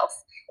herself.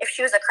 If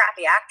she was a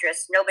crappy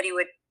actress, nobody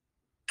would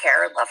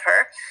care or love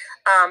her.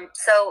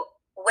 So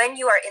when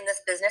you are in this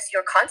business,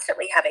 you're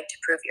constantly having to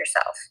prove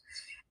yourself.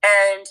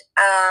 And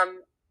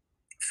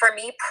for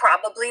me,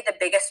 probably the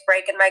biggest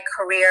break in my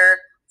career,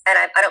 and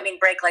I don't mean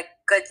break like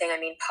good thing, I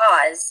mean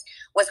pause,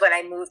 was when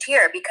I moved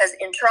here. Because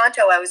in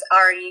Toronto, I was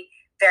already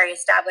very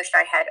established.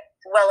 I had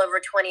well over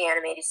 20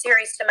 animated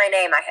series to my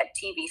name. I had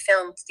TV,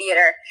 film,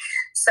 theater.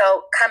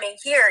 So coming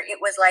here, it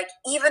was like,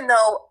 even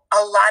though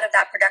a lot of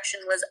that production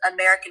was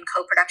American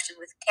co-production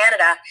with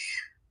Canada,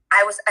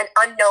 I was an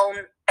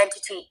unknown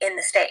entity in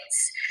the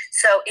States.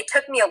 So it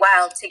took me a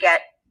while to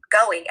get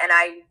going, and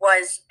I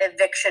was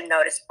eviction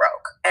notice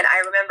broke. And I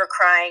remember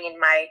crying in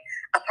my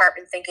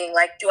apartment thinking,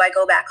 like, do I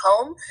go back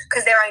home?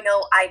 Because there I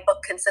know I book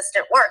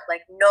consistent work.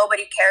 Like,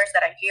 nobody cares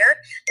that I'm here.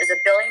 There's a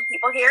billion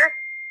people here.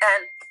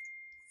 And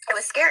it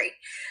was scary.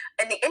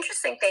 And the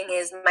interesting thing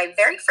is my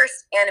very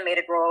first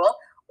animated role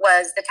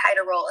was the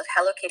title role of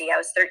Hello Kitty. I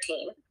was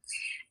 13.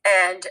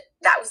 And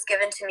that was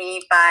given to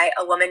me by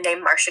a woman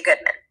named Marcia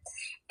Goodman.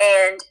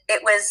 And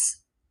it was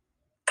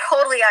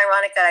totally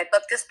ironic that I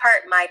booked this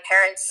part. My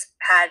parents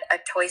had a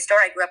toy store.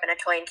 I grew up in a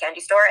toy and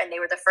candy store, and they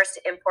were the first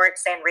to import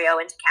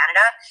Sanrio into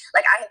Canada.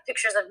 Like, I have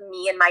pictures of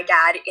me and my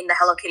dad in the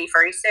Hello Kitty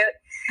furry suit.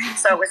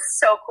 So it was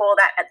so cool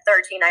that at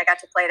 13 I got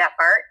to play that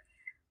part.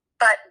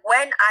 But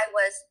when I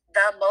was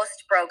the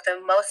most broke, the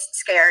most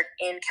scared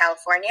in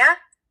California,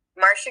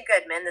 Marcia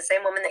Goodman, the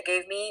same woman that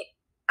gave me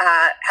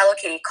Hello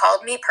Kitty,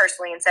 called me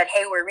personally and said,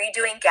 hey, we're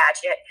redoing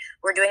Gadget.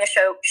 We're doing a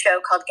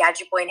show called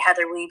Gadget Boy and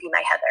Heather. Will you be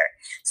my Heather?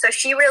 So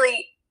she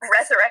really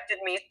resurrected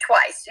me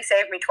twice. She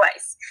saved me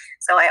twice.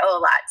 So I owe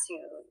a lot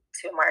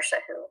to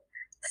Marsha, who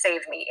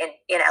saved me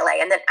in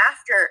LA. And then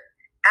after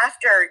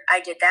I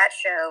did that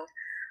show,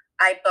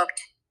 I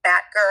booked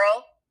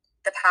Batgirl,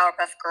 the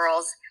Powerpuff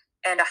Girls,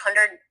 and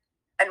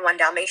 101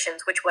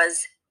 Dalmatians, which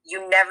was,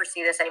 you never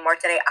see this anymore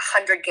today,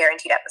 100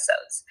 guaranteed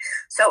episodes.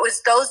 So it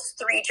was those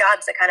 3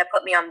 jobs that kind of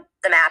put me on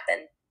the map,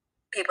 and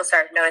people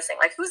started noticing,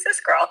 like, who's this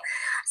girl?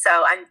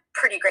 So I'm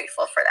pretty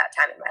grateful for that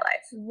time in my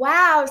life.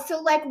 Wow. So,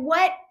 like,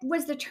 what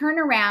was the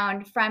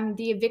turnaround from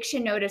the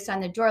eviction notice on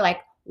the door? Like,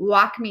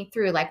 walk me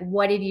through, like,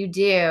 what did you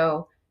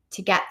do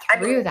to get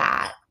through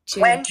that?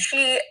 I'm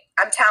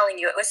telling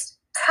you, it was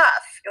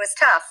tough. It was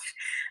tough.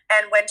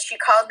 And when she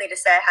called me to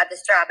say I had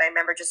this job, I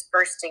remember just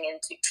bursting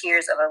into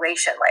tears of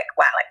elation, like,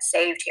 wow, I'm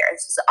saved here.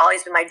 This has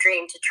always been my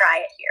dream to try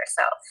it here.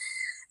 So,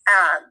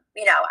 I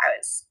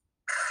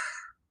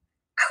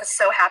was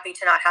so happy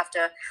to not have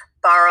to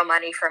borrow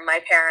money from my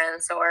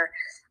parents or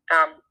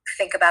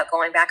think about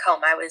going back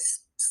home. I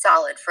was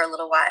solid for a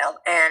little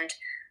while, and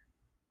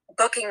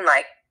booking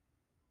like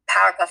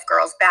Powerpuff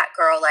Girls,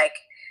 Batgirl, like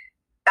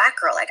I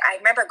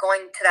remember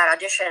going to that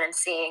audition and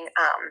seeing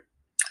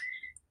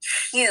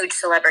huge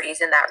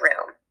celebrities in that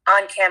room,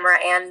 on camera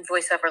and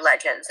voiceover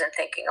legends, and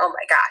thinking, oh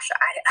my gosh,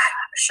 I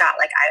have a shot.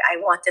 Like, I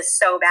want this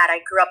so bad. I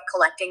grew up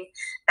collecting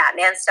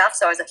Batman stuff,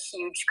 so I was a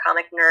huge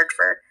comic nerd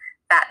for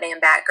Batman,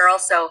 Batgirl.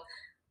 So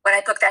when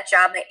I booked that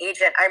job, my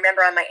agent, I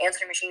remember on my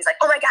answering machine, he's like,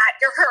 oh my God,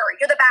 you're her.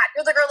 You're the Bat.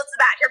 You're the girl that's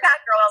the Bat. You're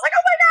Batgirl. I was like,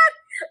 oh my God.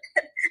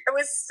 It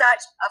was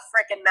such a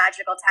freaking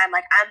magical time.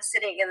 Like, I'm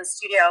sitting in the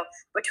studio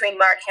between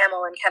Mark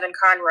Hamill and Kevin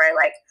Conroy,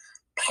 like,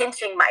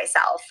 pinching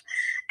myself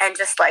and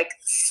just like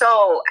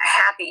so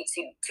happy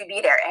to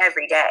be there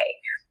every day.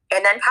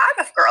 And then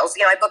Powerpuff Girls,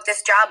 I booked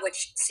this job,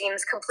 which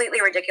seems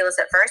completely ridiculous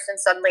at first, and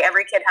suddenly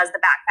every kid has the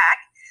backpack.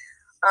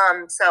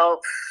 So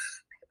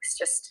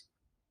it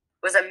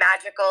was a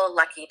magical,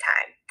 lucky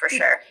time for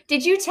sure.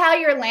 Did you tell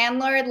your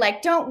landlord,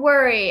 like, don't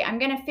worry, I'm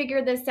going to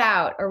figure this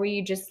out? Or were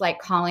you just like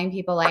calling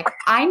people like,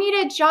 I need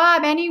a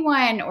job,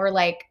 anyone? Or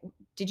like,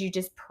 did you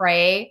just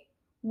pray?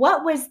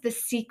 What was the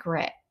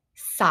secret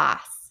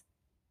sauce?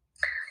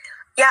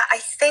 Yeah, I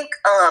think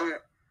I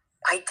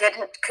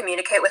didn't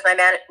communicate with my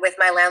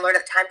landlord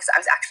at the time because I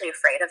was actually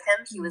afraid of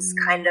him. He was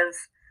kind of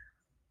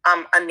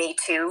a Me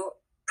Too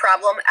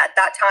problem at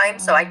that time,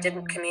 so I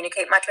didn't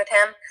communicate much with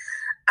him.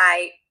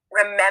 I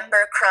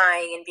remember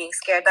crying and being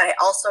scared, but I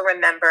also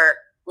remember,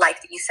 like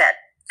you said,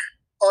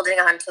 holding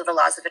on to the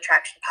laws of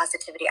attraction,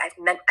 positivity.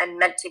 I'm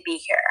meant to be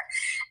here,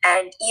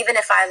 and even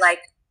if I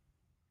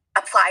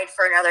applied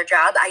for another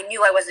job, I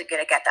knew I wasn't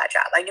going to get that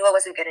job. I knew I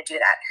wasn't going to do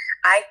that.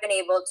 I've been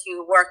able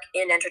to work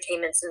in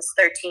entertainment since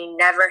 13,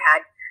 never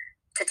had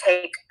to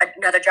take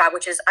another job,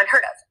 which is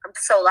unheard of. I'm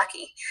so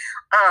lucky.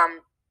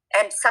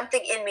 And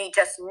something in me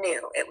just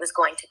knew it was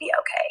going to be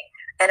okay.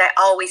 And I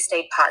always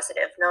stayed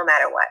positive no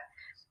matter what.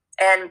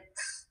 And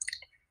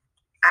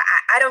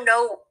I don't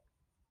know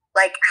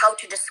how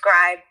to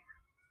describe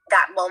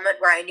that moment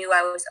where I knew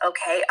I was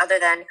okay, other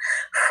than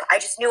I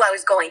just knew I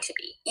was going to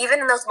be. Even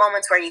in those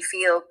moments where you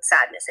feel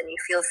sadness and you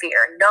feel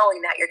fear,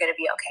 knowing that you're going to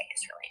be okay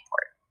is really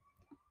important.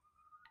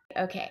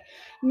 Okay.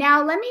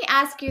 Now let me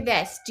ask you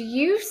this. Do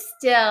you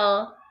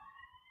still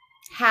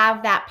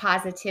have that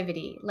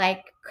positivity?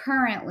 Like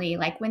currently,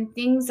 like when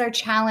things are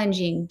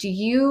challenging,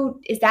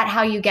 is that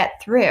how you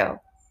get through?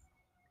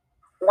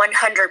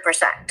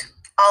 100%.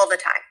 All the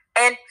time.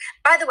 And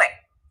by the way,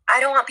 I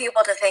don't want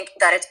people to think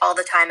that it's all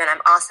the time and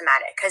I'm awesome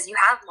at it, because you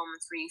have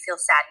moments where you feel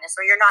sadness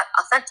or you're not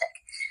authentic.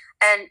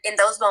 And in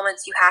those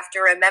moments, you have to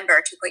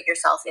remember to put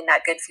yourself in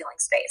that good feeling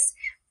space.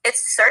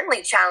 It's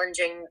certainly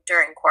challenging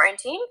during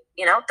quarantine.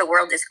 The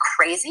world is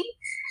crazy.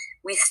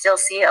 We still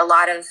see a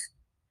lot of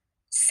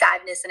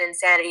sadness and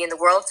insanity in the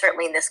world,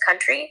 certainly in this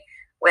country,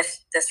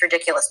 with this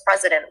ridiculous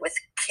president, with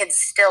kids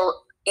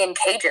still in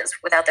cages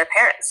without their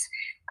parents.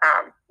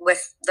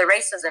 With the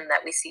racism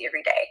that we see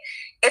every day.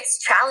 It's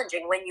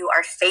challenging when you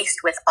are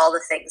faced with all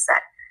the things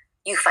that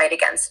you fight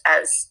against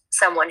as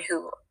someone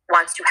who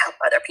wants to help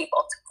other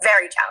people. It's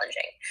very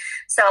challenging.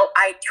 So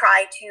I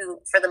try to,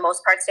 for the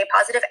most part, stay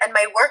positive, and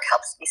my work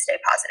helps me stay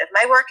positive.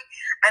 My work,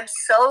 I'm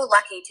so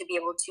lucky to be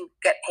able to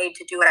get paid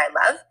to do what I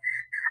love.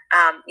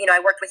 I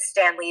worked with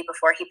Stan Lee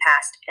before he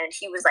passed, and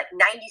he was like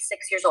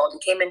 96 years old.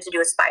 He came in to do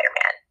a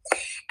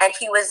Spider-Man, and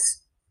he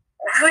was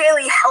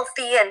really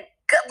healthy and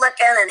good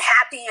looking and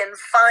happy and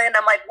fun.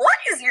 I'm like, what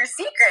is your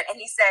secret? And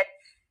he said,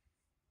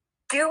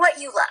 do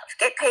what you love,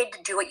 get paid to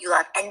do what you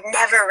love, and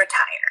never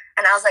retire.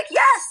 And I was like,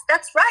 yes,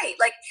 that's right.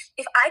 Like,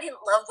 if I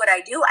didn't love what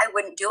I do, I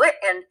wouldn't do it.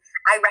 And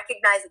I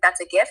recognize that that's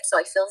a gift, so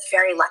I feel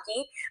very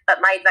lucky. But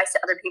my advice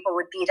to other people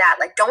would be that,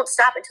 like, don't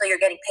stop until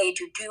you're getting paid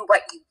to do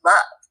what you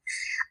love.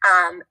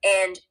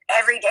 And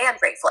every day I'm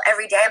grateful.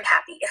 Every day I'm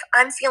happy. If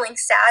I'm feeling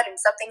sad and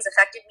something's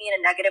affected me in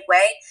a negative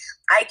way,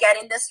 I get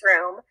in this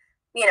room.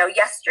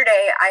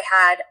 Yesterday I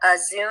had a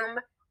Zoom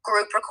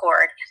group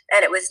record,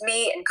 and it was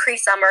me and Cree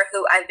Summer,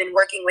 who I've been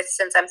working with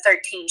since I'm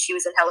 13. She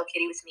was in Hello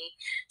Kitty with me.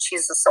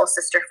 She's a soul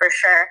sister for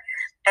sure.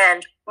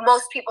 And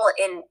most people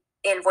in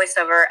in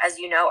voiceover, as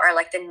you know, are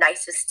like the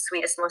nicest,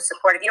 sweetest, most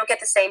supportive. You don't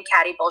get the same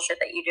catty bullshit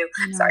that you do.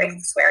 No. Sorry,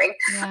 swearing.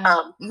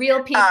 Yeah.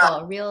 Real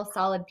people, real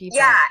solid people.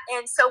 Yeah,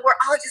 and so we're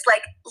all just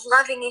like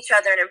loving each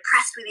other and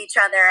impressed with each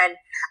other, and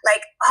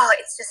like, oh,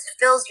 it just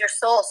fills your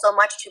soul so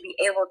much to be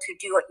able to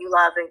do what you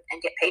love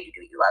and get paid to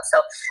do what you love.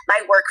 So my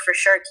work for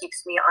sure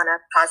keeps me on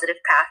a positive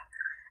path.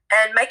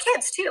 And my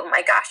kids too.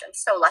 My gosh, I'm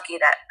so lucky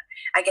that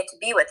I get to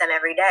be with them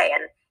every day.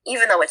 And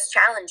even though it's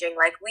challenging,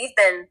 like we've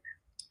been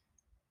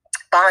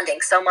bonding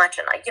so much,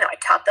 and like, you know, I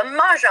taught them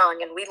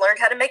mahjong, and we learned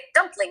how to make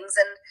dumplings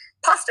and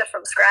pasta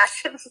from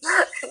scratch, and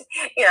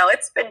you know,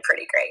 it's been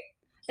pretty great.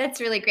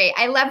 That's really great.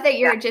 I love that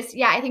you're just,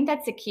 I think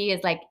that's the key,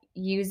 is like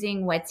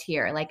using what's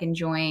here, like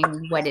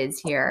enjoying what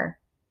is here,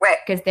 right?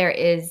 Because there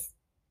is,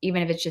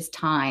 even if it's just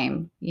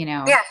time, you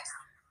know,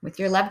 with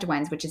your loved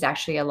ones, which is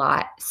actually a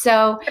lot.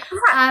 So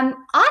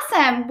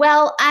awesome.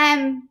 Well,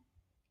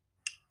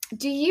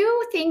 do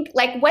you think,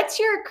 like, what's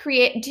your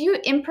do you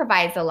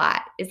improvise a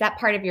lot? Is that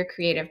part of your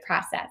creative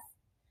process?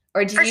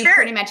 Or do you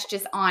pretty much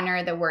just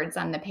honor the words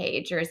on the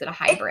page, or is it a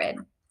hybrid?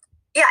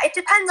 It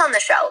depends on the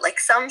show. Like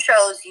some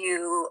shows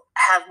you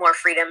have more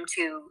freedom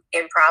to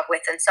improv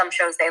with, and some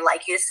shows they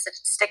like you to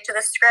stick to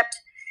the script.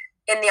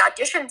 In the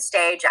audition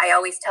stage, I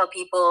always tell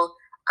people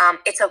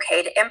it's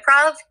okay to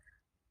improv,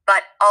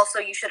 but also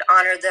you should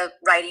honor the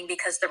writing,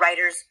 because the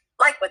writers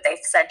like what they've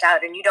sent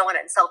out and you don't want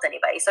to insult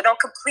anybody. So don't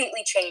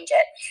completely change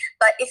it.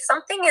 But if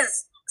something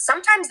is,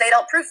 sometimes they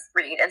don't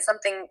proofread, and some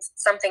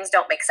things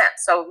don't make sense.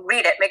 So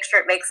read it, make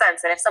sure it makes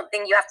sense. And if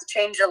something you have to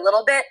change a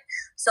little bit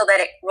so that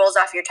it rolls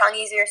off your tongue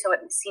easier, so it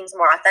seems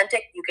more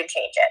authentic, you can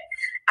change it.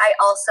 I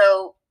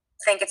also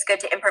think it's good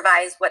to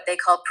improvise what they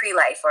call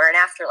pre-life or an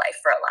afterlife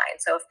for a line.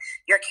 So if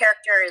your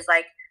character is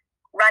like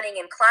running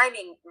and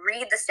climbing,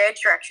 read the stage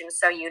directions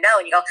so you know,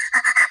 and you go,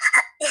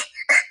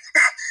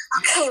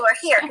 okay, we're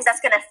here, because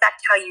that's going to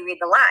affect how you read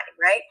the line,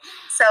 right?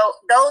 So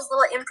those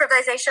little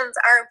improvisations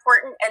are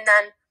important. And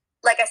then,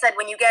 like I said,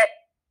 when you get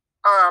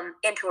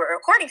into a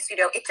recording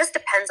studio, it just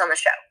depends on the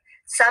show.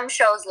 Some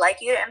shows like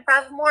you to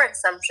improv more, and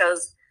some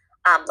shows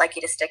like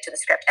you to stick to the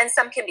script, and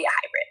some can be a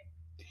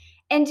hybrid.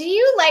 And do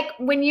you, like,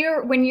 when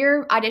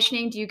you're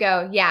auditioning, do you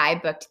go, yeah, I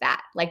booked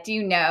that? Like, do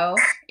you know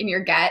in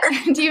your gut?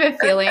 Do you have a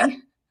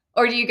feeling?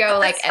 Or do you go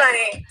like,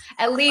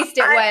 at least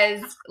it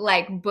was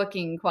like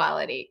booking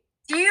quality?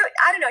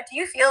 I don't know, do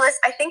you feel this?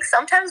 I think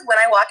sometimes when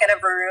I walk out of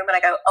a room and I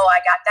go, oh,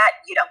 I got that,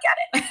 you don't get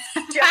it.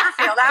 Do you ever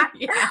feel that?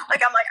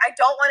 Like, I'm like, I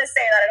don't want to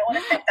say that. I don't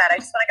want to think that. I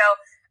just want to go,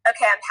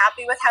 okay, I'm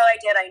happy with how I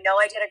did. I know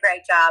I did a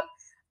great job.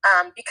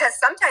 Because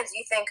sometimes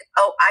you think,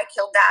 oh, I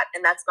killed that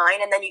and that's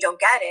mine. And then you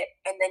don't get it.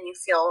 And then you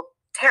feel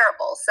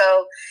terrible.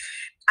 So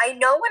I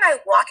know when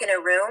I walk in a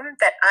room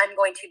that I'm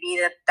going to be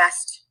the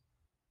best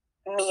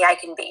me I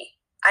can be.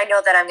 I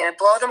know that I'm going to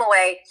blow them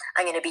away.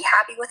 I'm going to be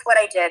happy with what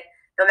I did,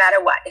 no matter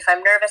what. If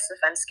I'm nervous,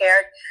 if I'm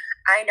scared,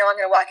 I know I'm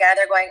going to walk out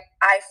of there going,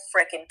 I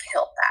freaking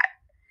killed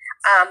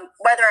that.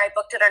 Whether I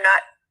booked it or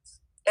not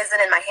isn't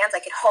in my hands.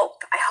 I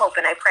hope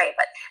and I pray.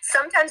 But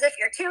sometimes if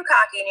you're too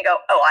cocky and you go,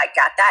 oh, I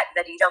got that,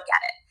 then you don't get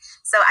it.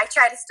 So I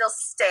try to still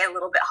stay a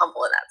little bit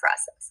humble in that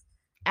process.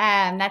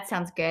 That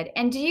sounds good.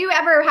 And do you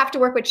ever have to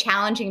work with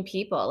challenging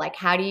people? Like,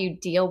 how do you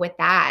deal with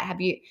that?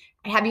 Have you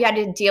had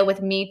to deal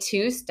with Me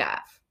Too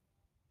stuff?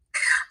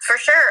 For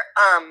sure.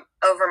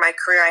 Over my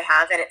career I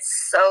have, and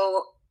it's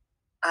so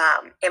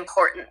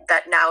important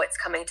that now it's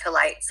coming to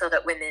light so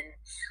that women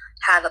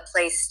have a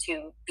place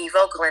to be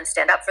vocal and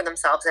stand up for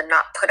themselves and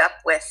not put up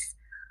with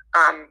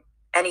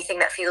anything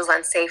that feels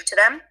unsafe to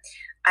them.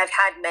 I've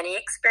had many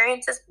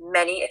experiences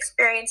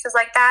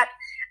like that.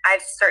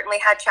 I've certainly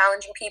had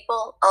challenging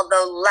people,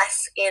 although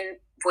less in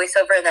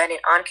voiceover than in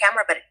on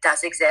camera, but it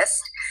does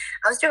exist.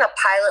 I was doing a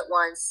pilot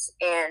once,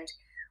 and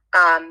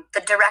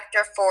the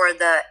director for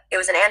it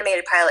was an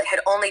animated pilot, had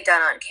only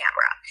done on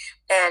camera.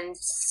 And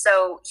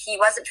so he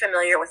wasn't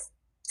familiar with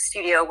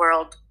studio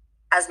world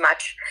as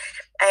much.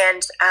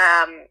 And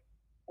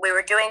we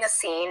were doing a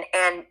scene,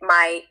 and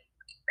my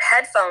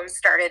headphones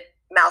started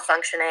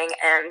malfunctioning,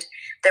 and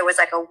there was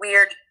like a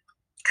weird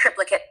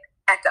triplicate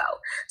echo.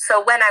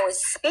 So when I was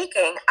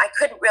speaking, I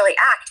couldn't really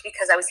act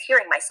because I was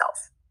hearing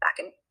myself back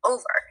and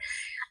over.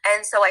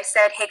 And so I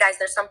said, hey guys,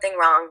 there's something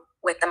wrong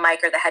with the mic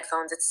or the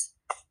headphones. It's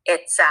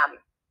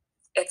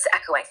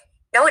echoing.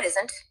 No, it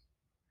isn't.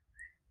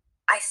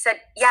 I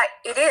said, yeah,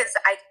 it is.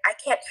 I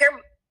can't hear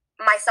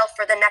myself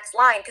for the next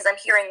line because I'm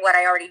hearing what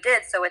I already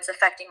did, so it's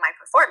affecting my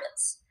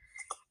performance.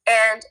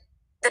 And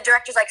the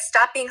director's like,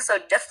 stop being so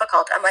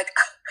difficult. I'm like,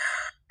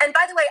 and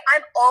by the way,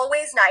 I'm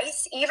always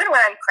nice, even when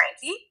I'm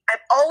cranky.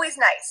 I'm always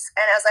nice.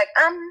 And I was like,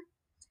 and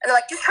they're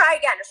like, just try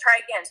again.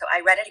 So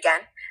I read it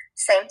again,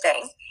 same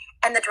thing.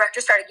 And the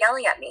director started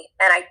yelling at me,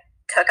 and I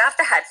took off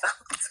the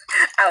headphones.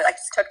 I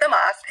just took them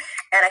off,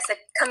 and I said,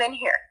 come in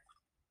here.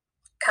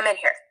 And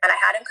I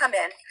had him come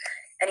in,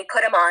 and he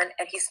put him on,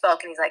 and he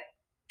spoke, and he's like,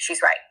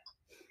 she's right.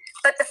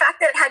 But the fact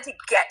that it had to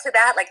get to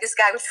that, like, this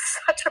guy was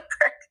such a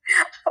prick.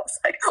 I was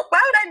like, why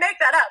would I make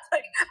that up?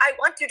 Like, I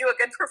want to do a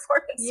good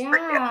performance for you.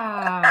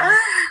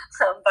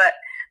 But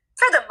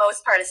for the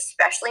most part, part,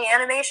 especially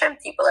animation,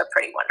 people are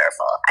pretty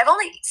wonderful. I've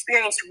only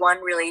experienced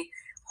one really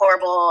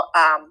horrible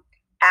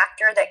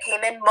actor that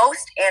came in.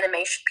 Most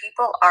animation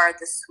people are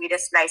the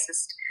sweetest,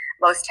 nicest,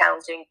 most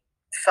challenging,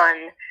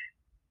 fun,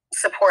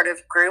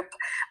 supportive group.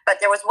 But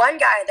there was one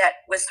guy that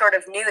was sort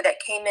of new that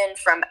came in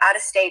from out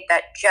of state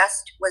that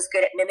just was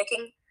good at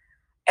mimicking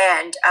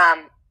and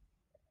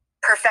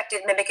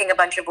perfected mimicking a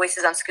bunch of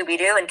voices on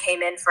Scooby-Doo and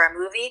came in for a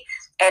movie.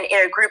 And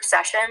in a group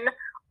session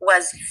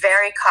was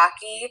very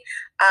cocky,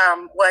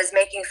 was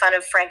making fun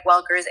of Frank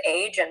Welker's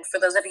age. And for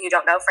those of you who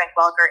don't know, Frank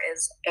Welker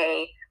is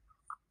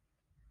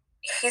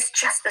he's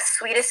just the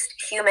sweetest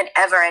human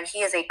ever, and he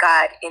is a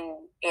god in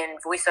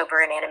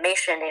voiceover and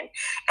animation and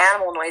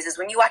animal noises.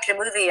 When you watch a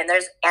movie and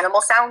there's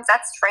animal sounds,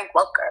 that's Frank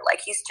Welker.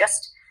 Like, he's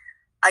just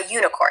a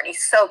unicorn.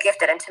 He's so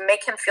gifted, and to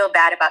make him feel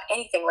bad about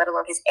anything, let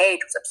alone his age,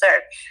 was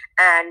absurd.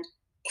 And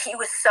he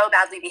was so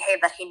badly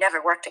behaved that he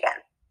never worked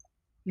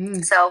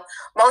again. So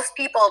most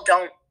people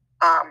don't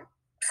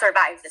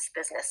survive this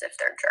business if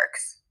they're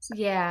jerks.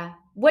 Yeah.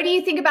 What do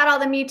you think about all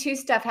the Me Too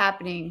stuff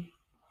happening?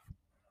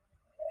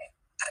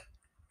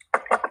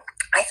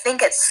 I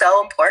think it's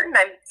so important.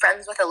 I'm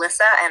friends with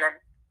Alyssa, and I'm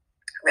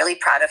really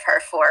proud of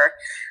her for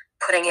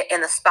putting it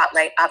in the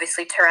spotlight.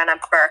 Obviously, Tarana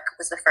Burke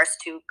was the first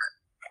to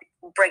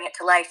bring it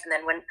to life, and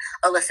then when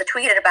Alyssa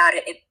tweeted about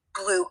it, it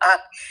blew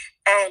up,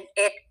 and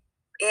it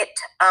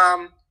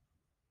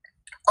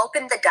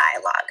opened the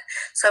dialogue.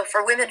 So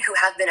for women who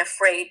have been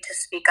afraid to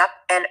speak up,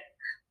 and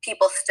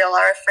people still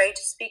are afraid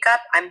to speak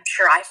up, I'm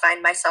sure I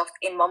find myself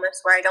in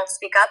moments where I don't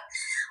speak up,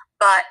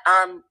 but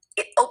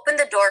it opened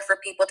the door for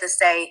people to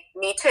say,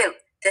 me too,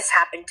 this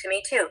happened to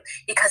me too.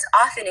 Because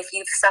often if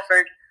you've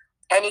suffered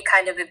any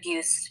kind of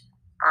abuse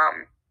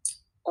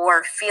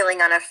or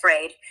feeling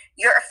unafraid,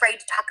 you're afraid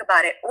to talk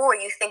about it, or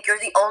you think you're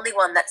the only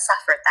one that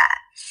suffered that.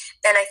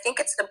 And I think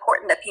it's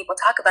important that people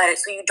talk about it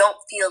so you don't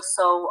feel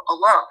so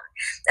alone.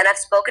 And I've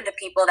spoken to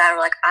people that are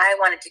like, I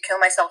wanted to kill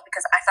myself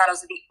because I thought I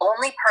was the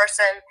only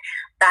person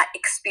that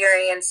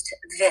experienced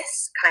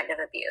this kind of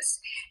abuse.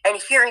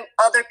 And hearing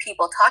other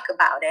people talk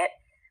about it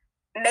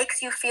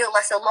makes you feel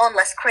less alone,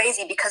 less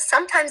crazy, because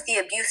sometimes the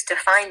abuse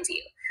defines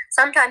you.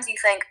 Sometimes you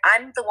think,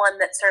 I'm the one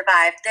that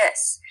survived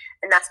this,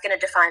 and that's going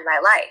to define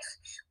my life.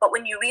 But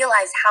when you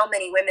realize how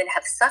many women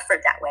have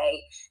suffered that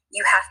way,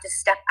 you have to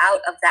step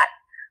out of that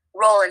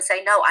role and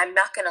say, no, I'm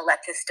not going to let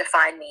this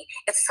define me.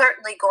 It's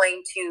certainly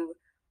going to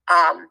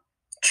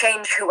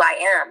change who I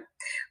am,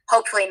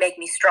 hopefully make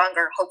me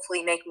stronger,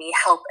 hopefully make me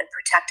help and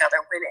protect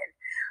other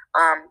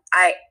women.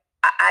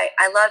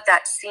 I love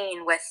that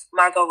scene with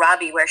Margot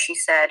Robbie where she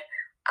said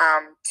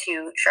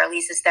to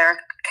Charlize's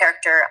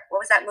character, what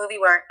was that movie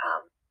where,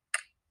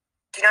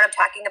 do you know what I'm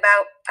talking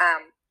about?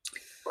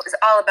 It was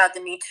all about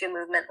the Me Too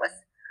movement with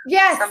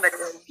somebody.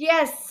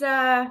 Yes,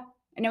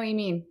 I know what you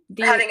mean.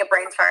 Having a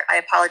brain fart, I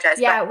apologize.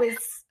 Yeah, it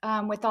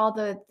was with all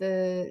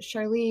the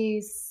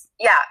Charlize.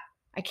 Yeah.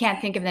 I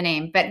can't think of the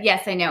name, but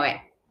yes, I know it.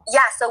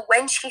 Yeah, so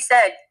when she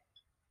said,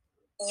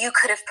 you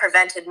could have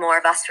prevented more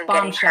of us from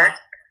getting hurt.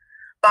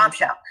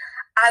 Bombshell.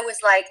 I was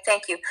like,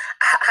 thank you.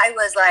 I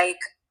was like,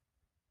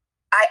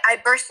 I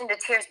burst into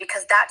tears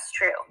because that's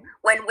true.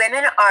 When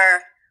women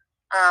are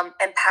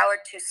empowered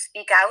to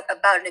speak out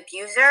about an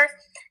abuser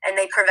and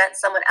they prevent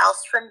someone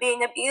else from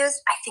being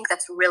abused, I think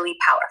that's really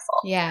powerful.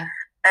 Yeah.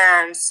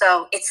 And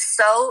so it's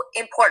so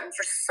important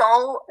for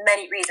so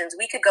many reasons.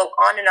 We could go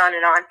on and on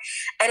and on.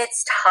 And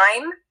it's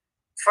time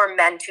for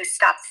men to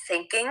stop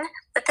thinking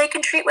that they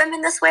can treat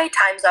women this way.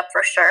 Time's up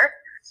for sure.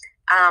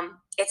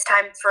 It's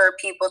time for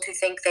people to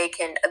think they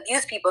can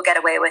abuse people, get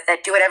away with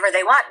it, do whatever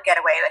they want and get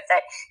away with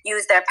it,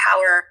 use their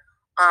power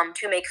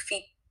to make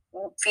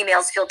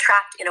females feel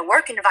trapped in a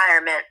work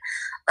environment.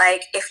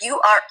 Like, if you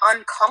are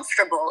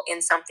uncomfortable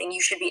in something,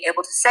 you should be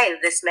able to say,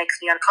 this makes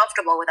me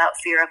uncomfortable, without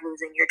fear of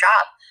losing your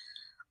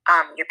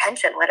job, your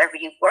pension, whatever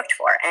you've worked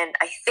for. And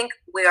I think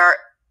we are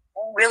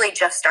really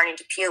just starting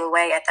to peel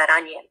away at that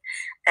onion.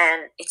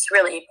 And it's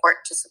really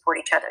important to support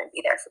each other and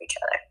be there for each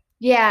other.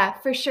 Yeah,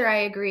 for sure.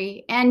 I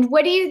agree. And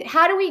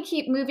how do we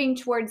keep moving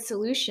towards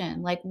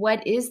solution? Like,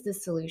 what is the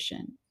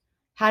solution?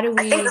 How do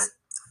we...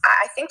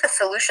 I think the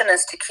solution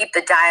is to keep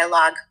the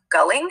dialogue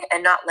going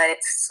and not let it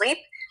sleep,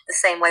 the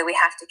same way we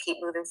have to keep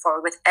moving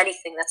forward with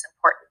anything that's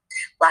important.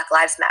 Black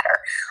Lives Matter,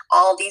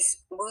 all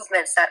these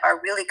movements that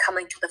are really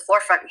coming to the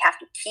forefront, we have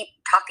to keep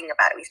talking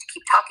about it. We have to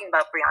keep talking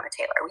about Breonna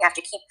Taylor. We have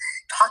to keep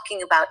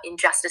talking about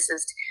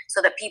injustices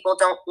so that people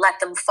don't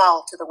let them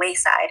fall to the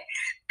wayside.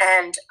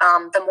 And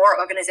the more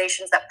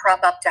organizations that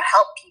prop up to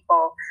help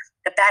people,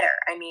 the better.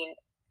 I mean,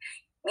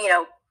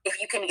 if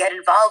you can get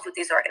involved with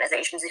these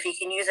organizations, if you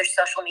can use their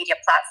social media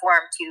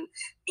platform to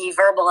be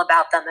verbal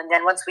about them, and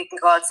then once we can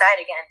go outside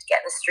again to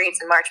get in the streets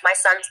and march. My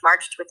sons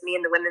marched with me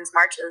in the women's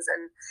marches,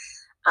 and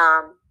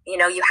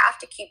you have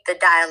to keep the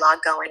dialogue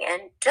going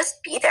and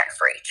just be there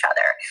for each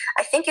other.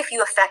 I think if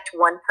you affect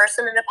one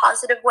person in a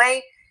positive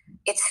way,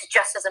 it's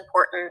just as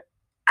important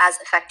as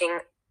affecting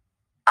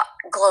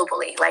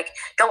globally. Like,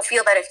 don't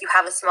feel that if you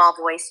have a small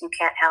voice, you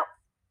can't help.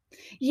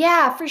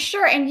 Yeah, for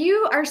sure. And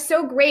you are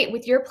so great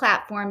with your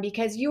platform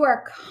because you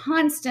are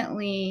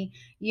constantly,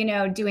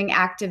 doing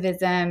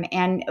activism.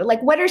 And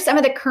like, what are some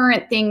of the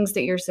current things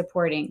that you're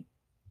supporting?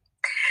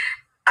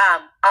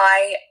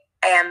 I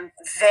am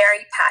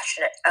very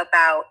passionate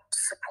about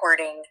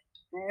supporting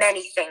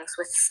many things,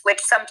 which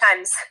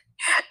sometimes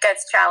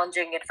gets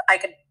challenging. If I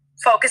could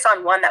focus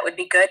on one, that would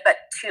be good, but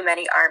too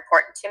many are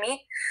important to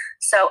me.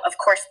 So, of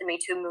course, the Me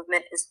Too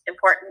movement is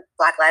important.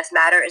 Black Lives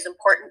Matter is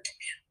important.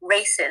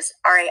 RAICES,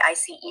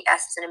 RAICES,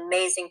 is an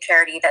amazing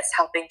charity that's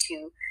helping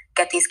to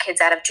get these kids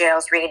out of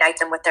jails, reunite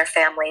them with their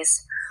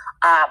families,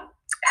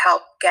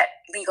 help get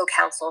legal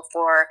counsel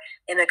for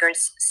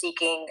immigrants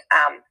seeking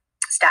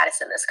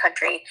status in this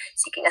country,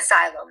 seeking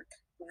asylum.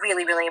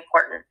 Really, really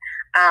important.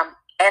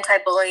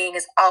 Anti-bullying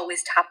is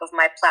always top of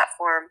my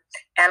platform.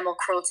 Animal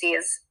cruelty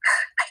is,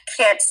 I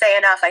can't say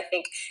enough. I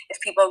think if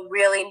people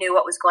really knew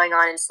what was going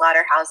on in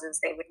slaughterhouses,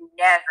 they would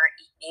never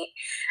eat meat.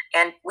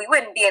 And we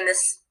wouldn't be in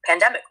this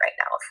pandemic right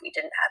now if we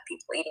didn't have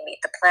people eating meat.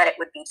 The planet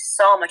would be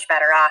so much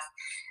better off.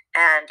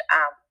 And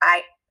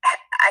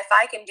if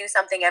I can do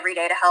something every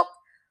day to help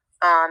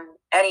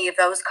any of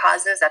those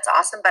causes, that's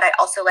awesome. But I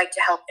also like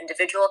to help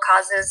individual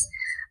causes.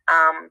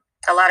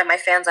 A lot of my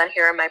fans on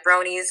here are my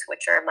bronies,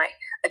 which are my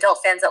adult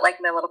fans that like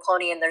My Little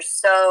Pony, and they're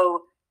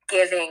so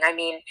giving. I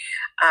mean,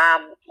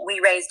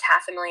 we raised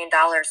 $500,000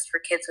 for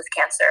kids with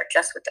cancer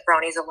just with the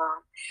bronies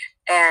alone,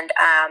 and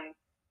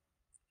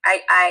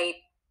I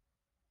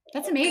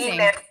That's amazing.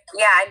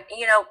 yeah,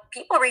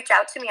 people reach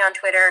out to me on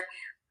Twitter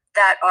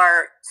that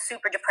are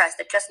super depressed,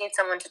 that just need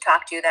someone to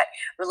talk to, that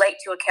relate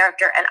to a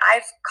character. And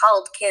I've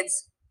cold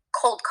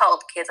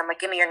called kids. I'm like,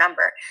 give me your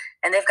number.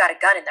 And they've got a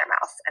gun in their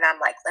mouth. And I'm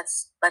like,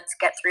 let's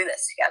get through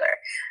this together.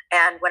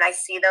 And when I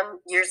see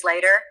them years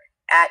later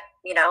at,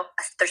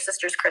 their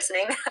sister's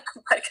christening,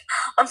 I'm like,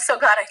 I'm so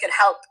glad I could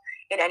help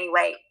in any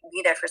way,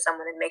 be there for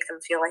someone and make them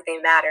feel like they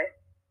matter.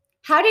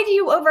 How did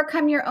you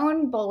overcome your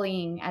own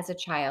bullying as a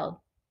child?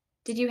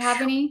 Did you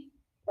have any?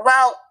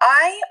 Well,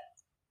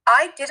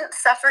 I didn't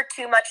suffer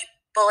too much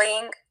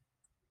bullying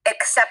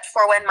except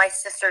for when my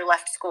sister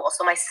left school.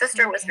 So my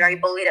sister was very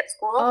bullied at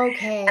school,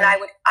 and I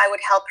would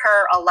help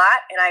her a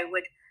lot, and I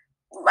would,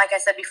 like I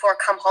said before,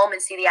 come home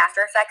and see the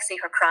after effects, see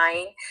her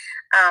crying.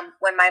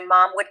 When my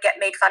mom would get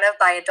made fun of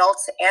by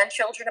adults and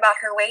children about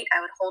her weight,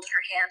 I would hold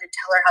her hand and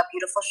tell her how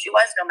beautiful she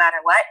was, no matter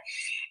what.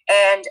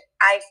 And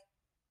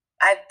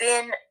I've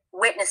been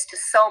witness to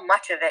so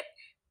much of it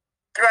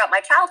throughout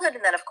my childhood,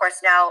 and then of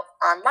course now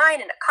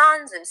online and at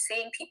cons and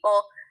seeing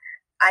people.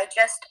 I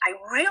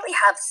really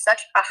have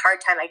such a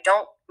hard time.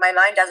 My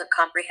mind doesn't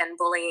comprehend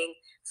bullying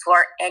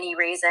for any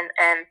reason.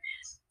 And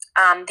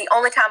the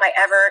only time I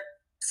ever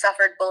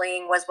suffered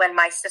bullying was when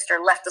my sister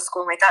left the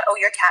school and I thought, oh,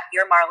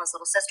 you're Marla's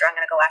little sister. I'm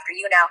going to go after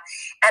you now.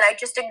 And I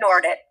just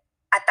ignored it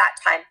at that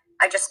time.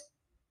 I just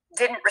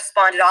didn't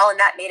respond at all, and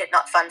that made it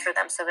not fun for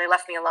them. So they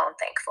left me alone,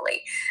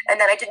 thankfully. And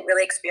then I didn't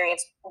really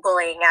experience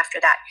bullying after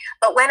that.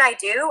 But when I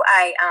do,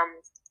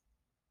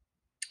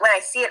 when I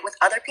see it with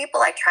other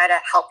people, I try to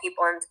help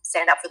people and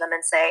stand up for them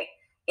and say,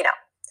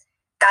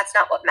 that's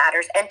not what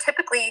matters. And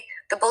typically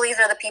the bullies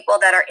are the people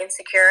that are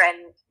insecure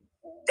and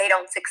they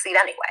don't succeed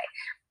anyway.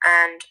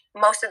 And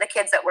most of the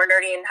kids that were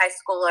nerdy in high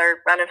school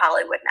are running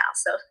Hollywood now.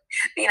 So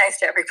be nice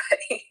to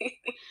everybody.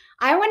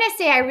 I want to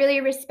say I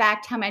really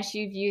respect how much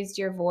you've used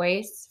your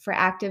voice for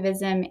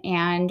activism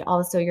and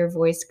also your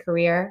voice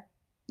career.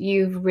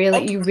 You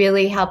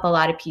really help a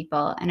lot of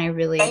people, and I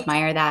really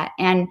admire that.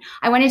 And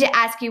I wanted to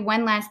ask you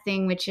one last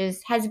thing, which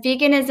is, has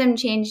veganism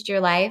changed your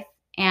life?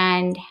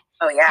 And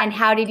and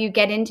how did you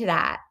get into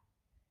that?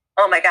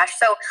 Oh my gosh.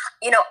 So,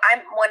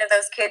 I'm one of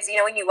those kids,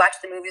 when you watch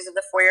the movies of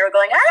the 4-year-old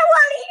going, I don't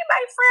want to eat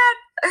my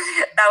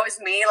friend. That was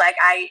me. Like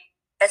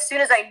as soon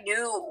as I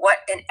knew what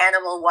an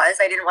animal was,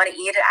 I didn't want to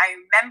eat it. I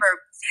remember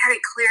very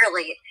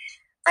clearly,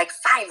 like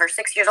 5 or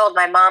 6 years old,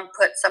 my mom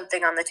put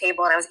something on the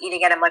table and I was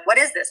eating it. I'm like, what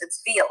is this?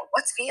 It's veal.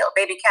 What's veal?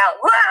 Baby cow.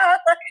 I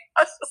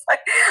was just like,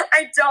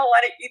 I don't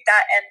want to eat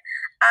that. And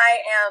I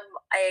am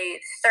a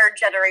 3rd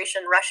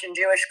generation Russian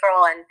Jewish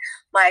girl, and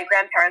my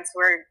grandparents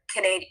were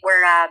Canadian.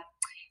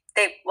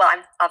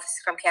 I'm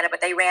obviously from Canada,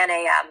 but they ran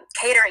a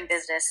catering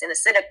business in a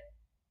synagogue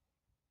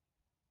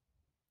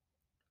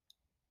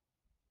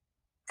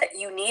that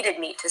you needed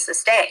meat to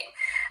sustain.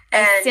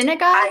 And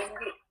synagogue?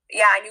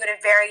 I knew at a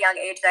very young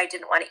age that I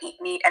didn't want to eat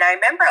meat. And I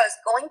remember I was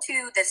going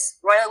to this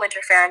Royal Winter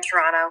Fair in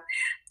Toronto,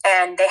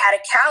 and they had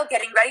a cow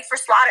getting ready for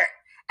slaughter.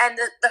 And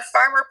the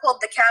farmer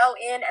pulled the cow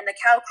in, and the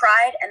cow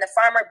cried, and the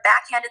farmer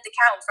backhanded the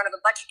cow in front of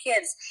a bunch of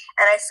kids.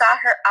 And I saw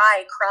her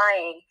eye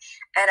crying,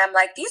 and I'm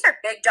like, these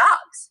are big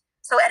dogs.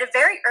 So at a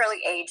very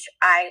early age,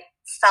 I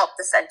felt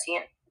the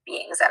sentient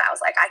beings, and I was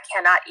like, I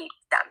cannot eat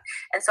them.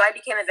 And so I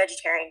became a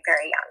vegetarian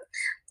very young.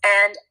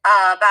 And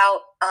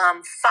about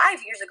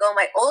 5 years ago,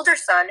 my older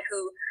son,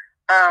 who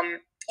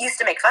used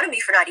to make fun of me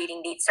for not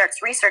eating meat,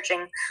 starts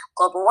researching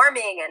global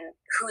warming and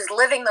who's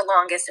living the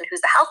longest and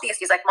who's the healthiest.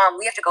 He's like, Mom,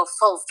 we have to go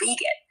full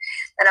vegan.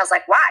 And I was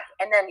like, why?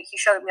 And then he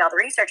showed me all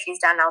the research he's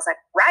done, and I was like,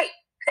 right.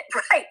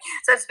 Right.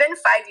 So it's been 5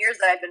 years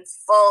that I've been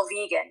full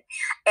vegan.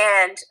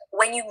 And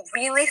when you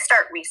really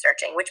start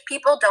researching, which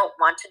people don't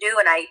want to do,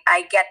 and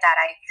I get that.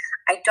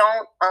 I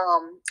don't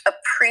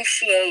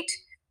appreciate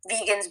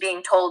vegans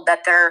being told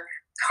that they're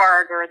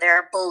hard or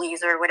they're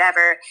bullies or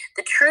whatever.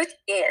 The truth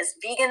is,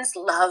 vegans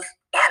love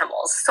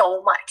animals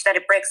so much that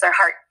it breaks their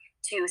heart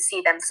to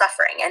see them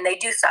suffering, and they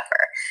do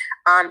suffer.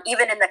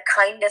 Even in the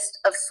kindest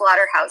of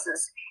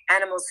slaughterhouses,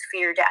 animals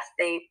fear death.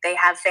 They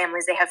have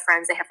families, they have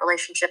friends, they have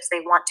relationships,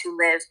 they want to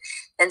live.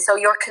 And so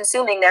you're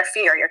consuming their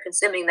fear, you're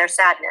consuming their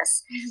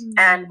sadness. Mm-hmm.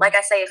 And like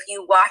I say, if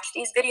you watch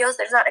these videos,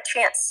 there's not a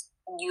chance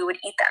you would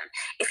eat them.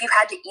 If you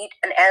had to eat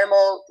an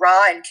animal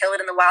raw and kill it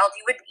in the wild,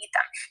 you wouldn't eat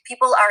them.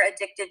 People are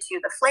addicted to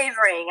the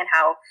flavoring and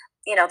how,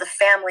 you know, the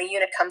family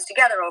unit comes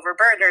together over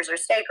burgers or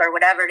steak or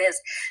whatever it is.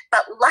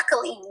 But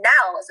luckily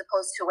now, as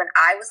opposed to when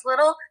I was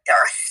little, there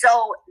are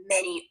so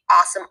many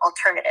awesome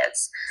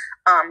alternatives.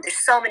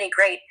 There's so many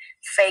great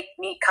fake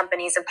meat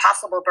companies.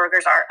 Impossible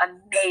Burgers are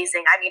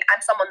amazing. I mean,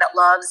 I'm someone that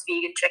loves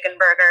vegan chicken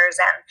burgers.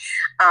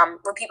 And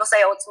when people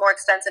say, oh, it's more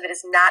expensive, it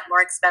is not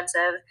more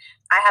expensive.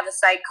 I have a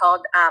site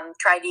called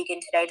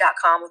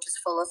tryvegantoday.com, which is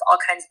full of all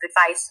kinds of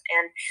advice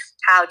and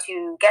how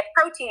to get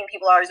protein.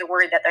 People always are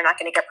worried that they're not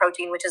going to get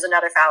protein, which is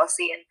another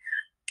fallacy.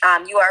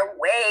 And you are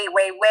way,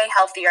 way, way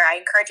healthier. I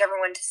encourage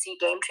everyone to see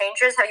Game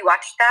Changers. Have you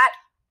watched that?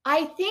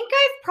 I think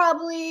I've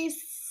probably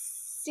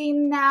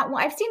seen that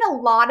one. I've seen a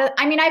lot of,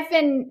 I mean, I've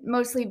been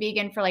mostly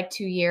vegan for like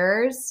 2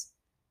 years.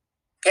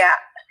 Yeah.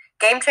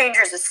 Game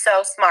Changers is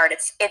so smart.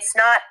 It's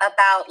not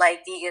about like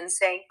vegans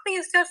saying,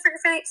 please do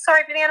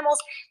sorry for the animals.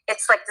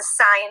 It's like the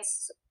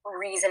science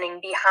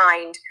reasoning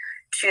behind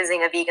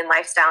choosing a vegan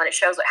lifestyle. And it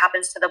shows what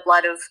happens to the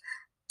blood of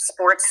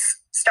sports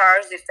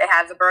stars if they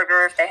have a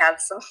burger, if they have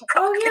some.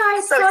 Oh yeah,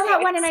 I saw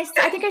that one, and I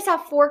think I saw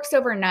Forks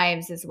Over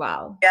Knives as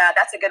well. Yeah,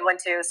 that's a good one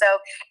too. So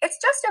it's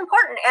just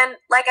important, and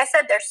like I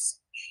said,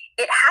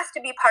 it has to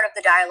be part of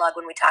the dialogue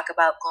when we talk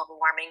about global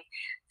warming.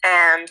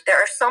 And there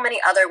are so many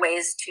other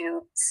ways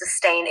to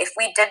sustain. If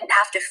we didn't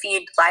have to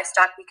feed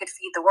livestock, we could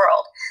feed the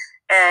world.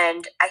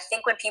 And I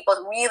think when people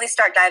really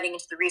start diving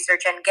into the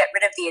research and get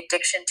rid of the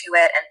addiction to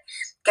it and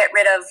get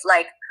rid of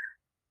like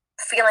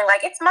feeling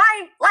like it's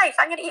my life,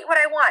 I'm going to eat what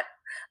I want.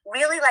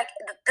 Really, like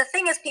the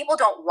thing is, people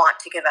don't want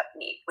to give up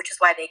meat, which is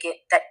why they get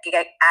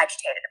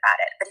agitated about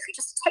it. But if you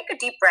just take a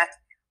deep breath,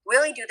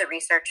 really do the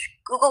research,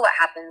 Google what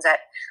happens at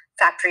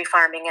factory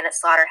farming and at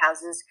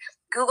slaughterhouses,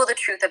 Google the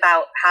truth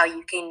about how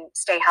you can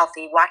stay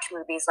healthy, watch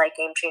movies like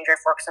Game Changer,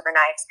 Forks Over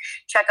Knives,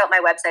 check out my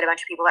website. A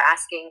bunch of people are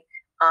asking,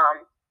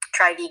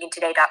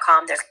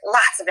 tryvegantoday.com. There's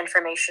lots of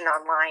information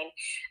online,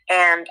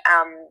 and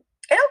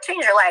it'll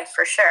change your life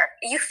for sure.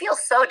 You feel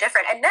so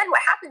different. And then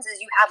what happens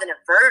is you have an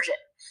aversion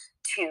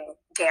to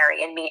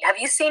dairy and meat. Have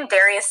you seen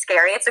Dairy is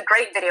Scary? It's a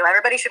great video.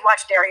 Everybody should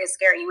watch Dairy is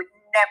Scary. You would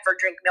never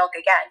drink milk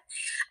again.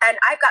 And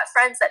I've got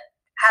friends that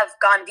have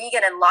gone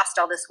vegan and lost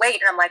all this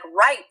weight. And I'm like,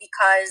 right,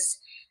 because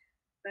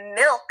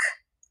milk,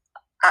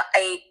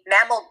 a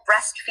mammal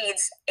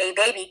breastfeeds a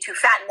baby to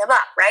fatten them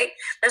up, right?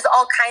 There's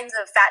all kinds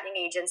of fattening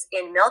agents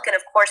in milk. And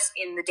of course,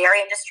 in the dairy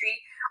industry,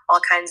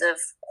 all kinds of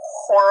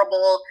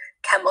horrible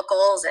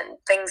chemicals and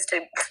things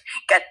to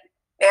get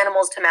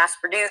animals to mass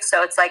produce.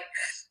 So it's like,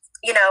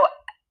 you know,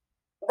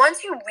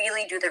 once you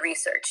really do the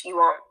research, you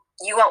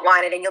won't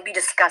want it, and you'll be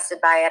disgusted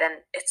by it,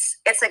 and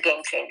it's a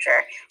game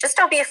changer. Just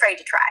don't be afraid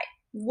to try.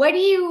 What do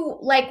you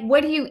like?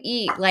 What do you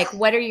eat? Like,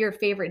 what are your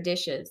favorite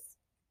dishes?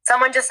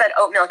 Someone just said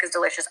oat milk is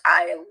delicious.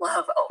 I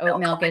love oat milk.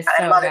 Oat milk is so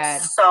good. I love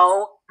it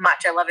so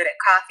much. I love it at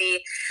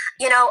coffee.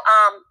 You know,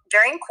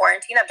 during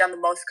quarantine, I've done the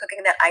most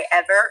cooking that I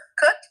ever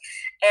cooked.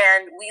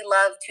 And we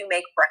love to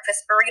make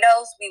breakfast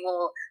burritos. We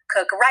will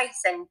cook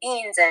rice and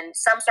beans and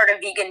some sort of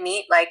vegan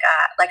meat. Like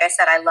I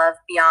said, I love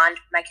Beyond.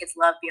 My kids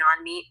love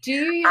Beyond Meat. Do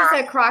you use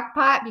a crock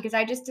pot? Because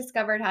I just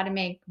discovered how to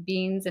make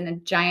beans in a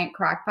giant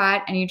crock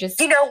pot, and you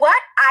know what?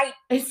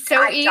 It's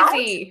so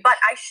easy. But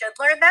I should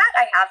learn that.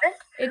 I haven't.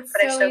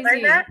 But I should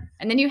learn that.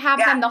 And then you have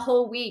them the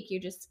whole week. You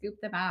just scoop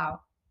them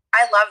out.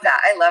 I love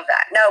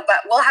that. No, but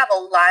we'll have a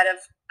lot of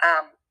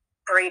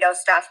burrito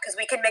stuff because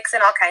we can mix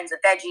in all kinds of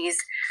veggies.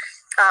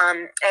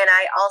 And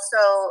I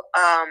also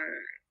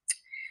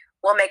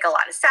we'll make a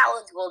lot of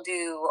salads. We'll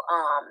do,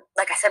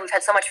 like I said, we've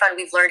had so much fun.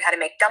 We've learned how to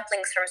make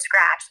dumplings from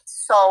scratch.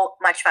 It's so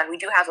much fun. We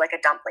do have like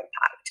a dumpling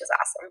pot, which is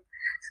awesome.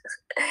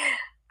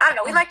 I don't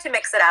know. We like to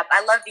mix it up.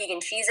 I love vegan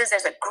cheeses.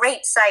 There's a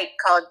great site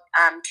called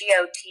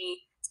GOT.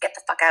 Get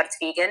the fuck out. It's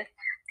vegan.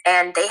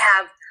 And they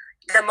have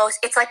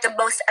it's like the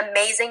most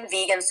amazing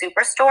vegan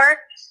superstore.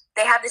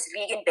 They have this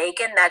vegan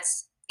bacon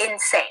that's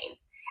insane.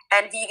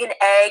 And vegan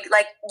egg.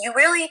 Like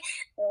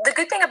the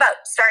good thing about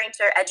starting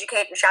to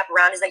educate and shop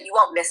around is that you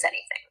won't miss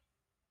anything.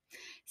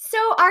 So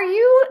are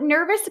you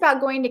nervous about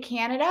going to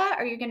Canada?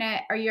 Are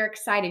you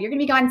excited? You're going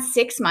to be gone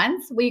 6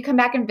 months. Will you come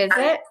back and visit?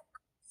 I'm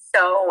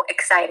so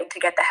excited to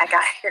get the heck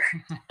out of here.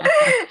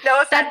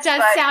 No offense. That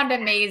does sound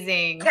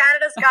amazing.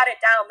 Canada's got it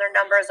down. Their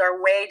numbers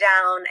are way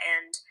down.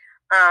 And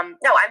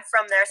No, I'm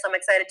from there, so I'm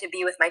excited to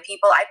be with my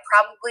people. I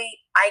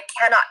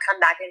cannot come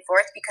back and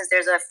forth because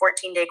there's a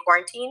 14-day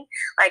quarantine.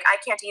 Like, I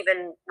can't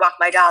even walk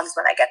my dogs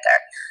when I get there.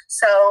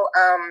 So,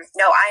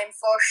 no, I am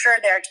for sure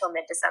there till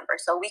mid-December.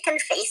 So we can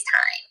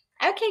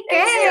FaceTime. Okay,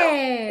 And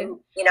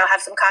good. Zoom,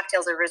 have some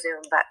cocktails over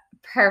Zoom. But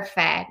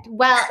Perfect.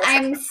 Well,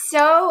 I'm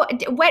so,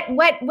 what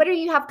do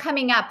you have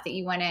coming up that do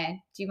you want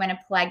to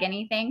plug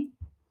anything?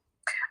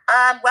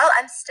 Well,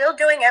 I'm still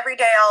doing every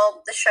day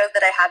all the shows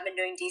that I have been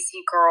doing, DC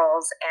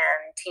Girls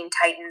and Teen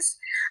Titans.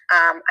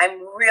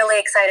 I'm really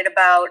excited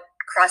about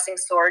Crossing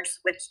Swords,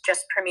 which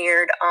just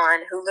premiered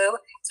on Hulu.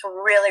 It's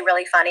really,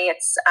 really funny.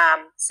 It's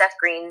Seth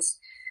Green's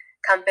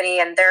company,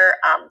 and their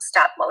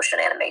stop motion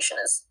animation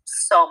is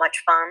so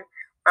much fun.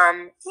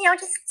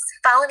 Just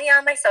follow me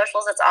on my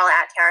socials. It's all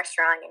at Tara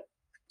Strong.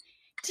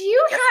 Do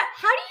you have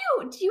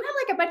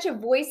like a bunch of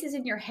voices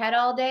in your head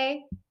all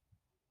day?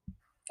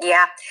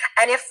 Yeah.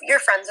 And if you're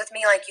friends with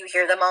me, like, you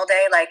hear them all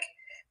day, like,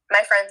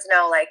 my friends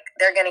know, like,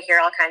 they're going to hear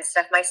all kinds of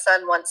stuff. My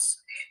son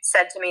once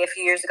said to me a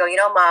few years ago,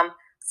 Mom,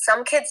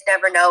 some kids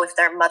never know if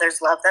their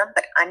mothers love them,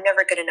 but I'm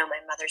never going to know my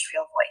mother's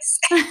real voice.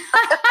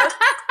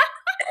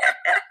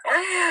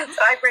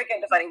 So I break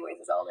into funny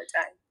voices all the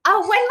time.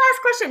 Oh, one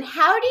last question.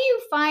 How do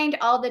you find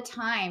all the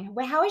time?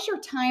 How is your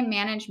time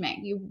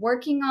management? You're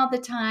working all the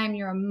time.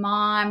 You're a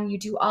mom. You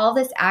do all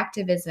this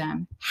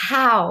activism.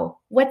 How?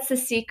 What's the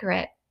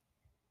secret?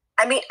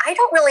 I mean, I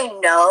don't really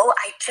know.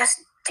 I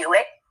just do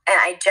it, and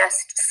I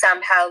just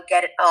somehow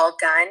get it all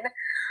done.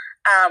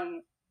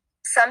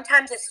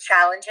 Sometimes it's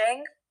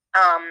challenging,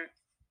 and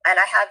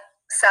I have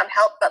some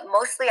help, but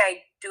mostly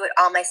I do it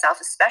all myself,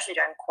 especially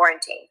during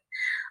quarantine.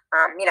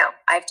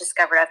 I've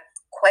discovered I'm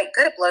quite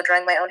good at blow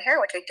drying my own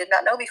hair, which I did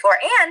not know before,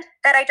 and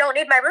that I don't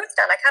need my roots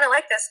done. I kind of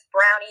like this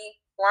brownie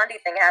blondie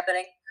thing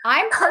happening.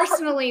 I'm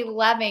personally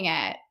loving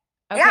it.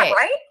 Okay. Yeah,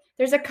 right?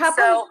 There's a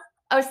couple.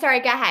 Oh, sorry.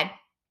 Go ahead.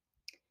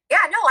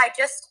 Yeah, no, I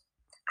just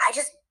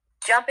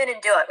jump in and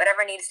do it.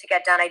 Whatever needs to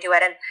get done, I do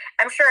it. And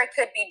I'm sure I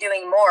could be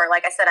doing more.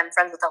 Like I said, I'm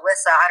friends with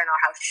Alyssa. I don't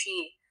know how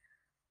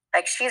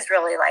she's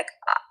really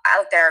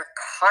out there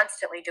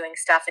constantly doing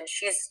stuff, and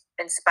she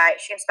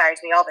inspires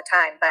me all the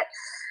time. But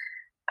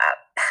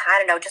I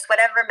don't know, just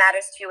whatever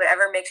matters to you,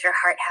 whatever makes your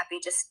heart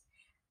happy, just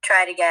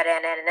try to get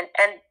in.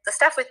 And the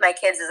stuff with my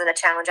kids isn't a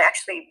challenge. I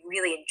actually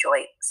really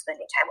enjoy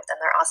spending time with them.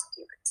 They're awesome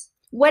humans.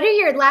 What are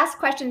your last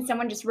questions?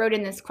 Someone just wrote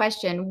in this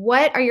question.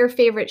 What are your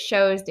favorite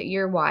shows that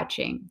you're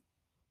watching?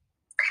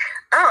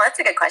 Oh, that's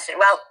a good question.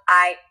 Well,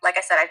 like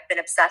I said, I've been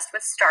obsessed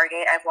with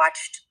Stargate. I've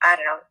watched,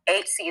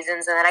 8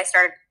 seasons, and then I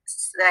started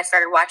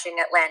watching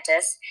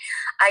Atlantis.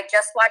 I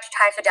just watched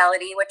High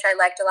Fidelity, which I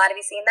liked a lot. Have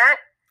you seen that?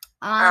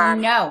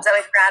 No.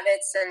 Zoe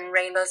Kravitz and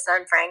Rainbow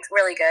Sun Franks,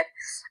 really good.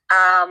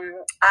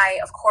 I,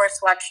 of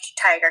course, watched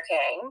Tiger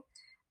King.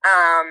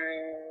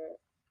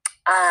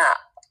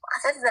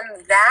 Other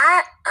than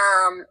that,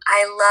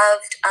 I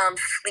loved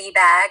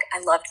Fleabag. I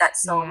loved that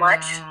so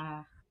much.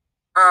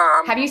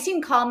 Have you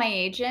seen Call My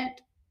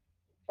Agent?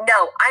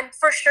 No, I'm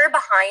for sure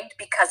behind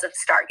because of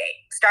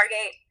Stargate.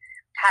 Stargate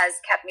has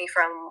kept me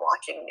from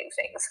watching new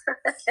things.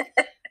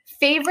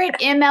 Favorite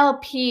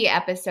MLP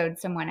episode,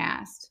 someone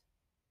asked.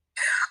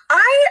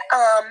 I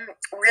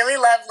really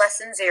love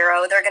Lesson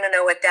Zero. They're going to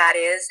know what that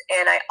is.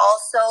 And I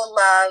also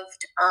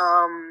loved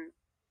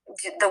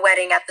the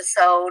wedding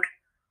episode.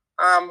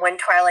 When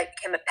Twilight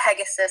became a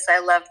Pegasus, I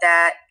love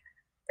that.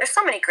 There's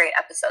so many great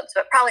episodes,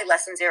 but probably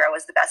Lesson Zero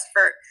was the best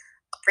for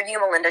you,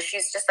 Melinda.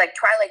 She's just like,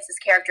 Twilight's this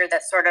character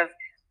that's sort of,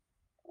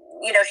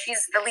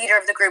 she's the leader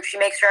of the group. She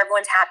makes sure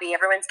everyone's happy,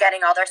 everyone's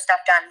getting all their stuff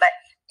done. But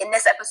in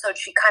this episode,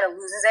 she kind of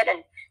loses it,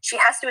 and she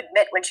has to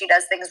admit when she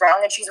does things wrong,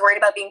 and she's worried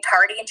about being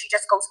tardy, and she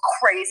just goes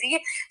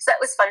crazy. So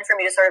that was fun for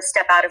me to sort of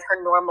step out of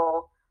her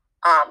normal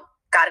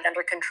got it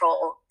under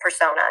control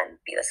persona and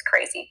be this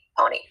crazy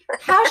pony.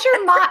 How's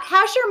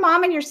your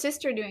mom and your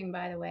sister doing,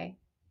 by the way?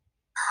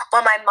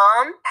 Well, my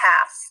mom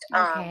passed.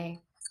 Okay.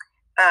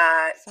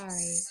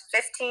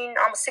 Sorry.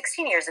 Almost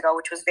 16 years ago,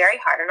 which was very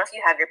hard. I don't know if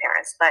you have your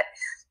parents, but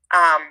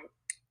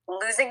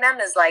losing them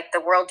is like the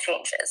world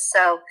changes.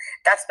 So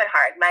that's been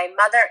hard. My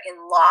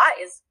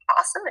mother-in-law is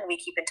awesome, and we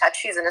keep in touch.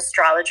 She's an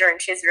astrologer, and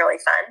she's really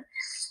fun.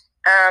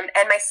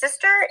 And my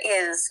sister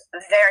is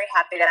very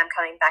happy that I'm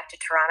coming back to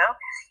Toronto.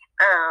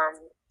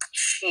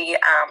 She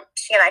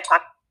and I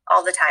talk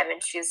all the time,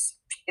 and she's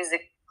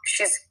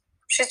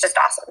just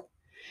awesome.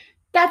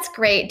 That's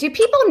great. Do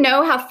people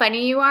know how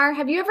funny you are?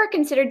 Have you ever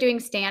considered doing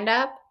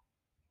stand-up?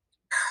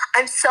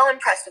 I'm so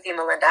impressed with you,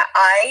 Melinda.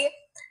 I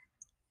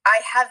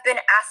have been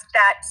asked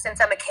that since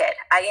I'm a kid.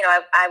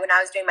 When I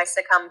was doing my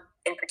sitcom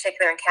in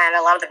particular in Canada,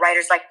 a lot of the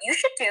writers you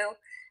should do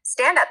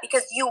stand-up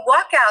because you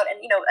walk out and,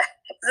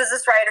 there's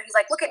this writer, he's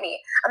like, look at me.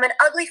 I'm an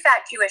ugly,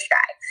 fat Jewish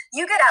guy.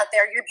 You get out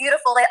there, you're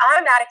beautiful, they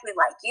automatically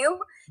like you,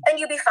 and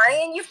you be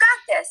funny, and you've got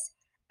this.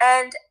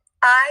 And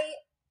I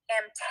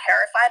am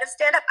terrified of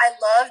stand-up. I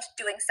loved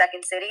doing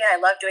Second City, and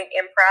I love doing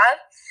improv.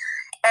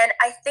 And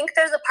I think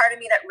there's a part of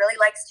me that really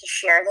likes to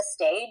share the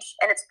stage,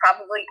 and it's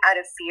probably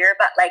out of fear,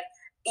 but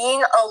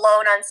being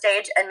alone on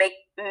stage and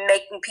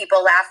making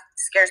people laugh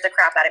scares the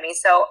crap out of me.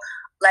 So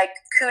like,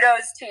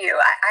 kudos to you.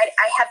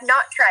 I have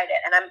not tried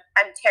it, and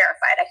I'm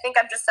terrified. I think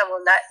I'm just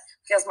someone that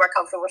feels more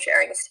comfortable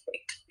sharing a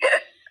stage.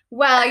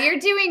 Well, you're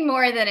doing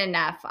more than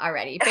enough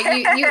already, but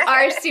you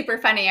are super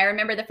funny. I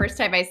remember the first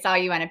time I saw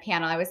you on a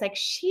panel, I was like,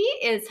 she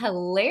is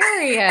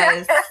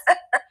hilarious.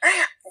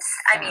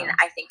 I mean,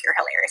 I think you're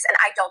hilarious, and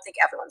I don't think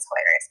everyone's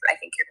hilarious, but I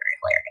think you're very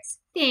hilarious.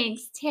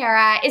 Thanks,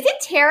 Tara. Is it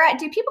Tara?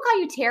 Do people call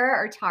you Tara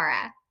or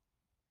Tara?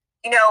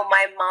 You know,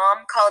 my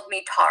mom called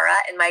me Tara,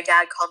 and my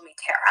dad called me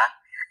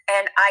Tara,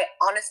 and I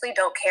honestly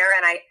don't care,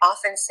 and I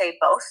often say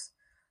both.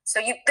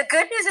 So the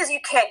good news is you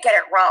can't get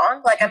it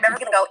wrong. Like, I'm never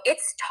going to go,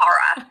 it's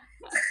Tara.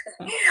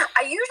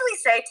 I usually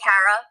say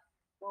Tara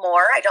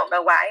more. I don't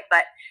know why,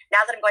 but now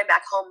that I'm going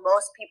back home,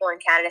 most people in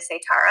Canada say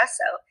Tara,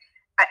 so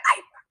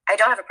I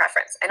don't have a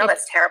preference. I know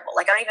that's terrible.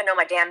 Like, I don't even know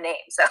my damn name.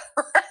 So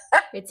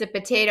it's a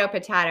potato.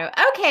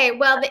 Okay,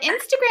 well, the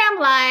Instagram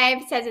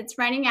Live says it's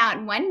running out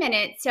in 1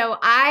 minute. So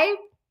I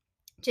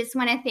just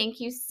want to thank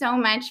you so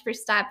much for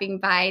stopping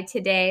by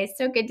today.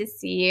 So good to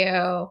see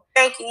you.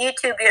 Thank you. You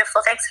too,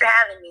 beautiful. Thanks for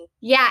having me.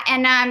 Yeah,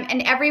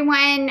 and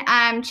everyone,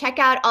 check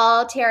out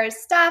all Tara's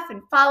stuff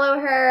and follow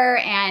her.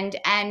 And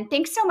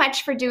thanks so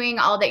much for doing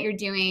all that you're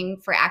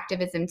doing for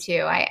activism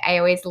too. I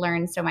always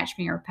learn so much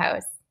from your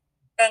posts.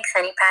 Thanks,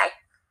 honey. Bye.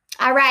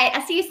 All right.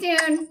 I'll see you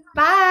soon.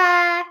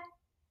 Bye.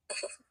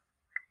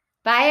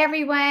 Bye,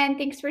 everyone.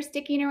 Thanks for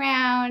sticking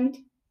around.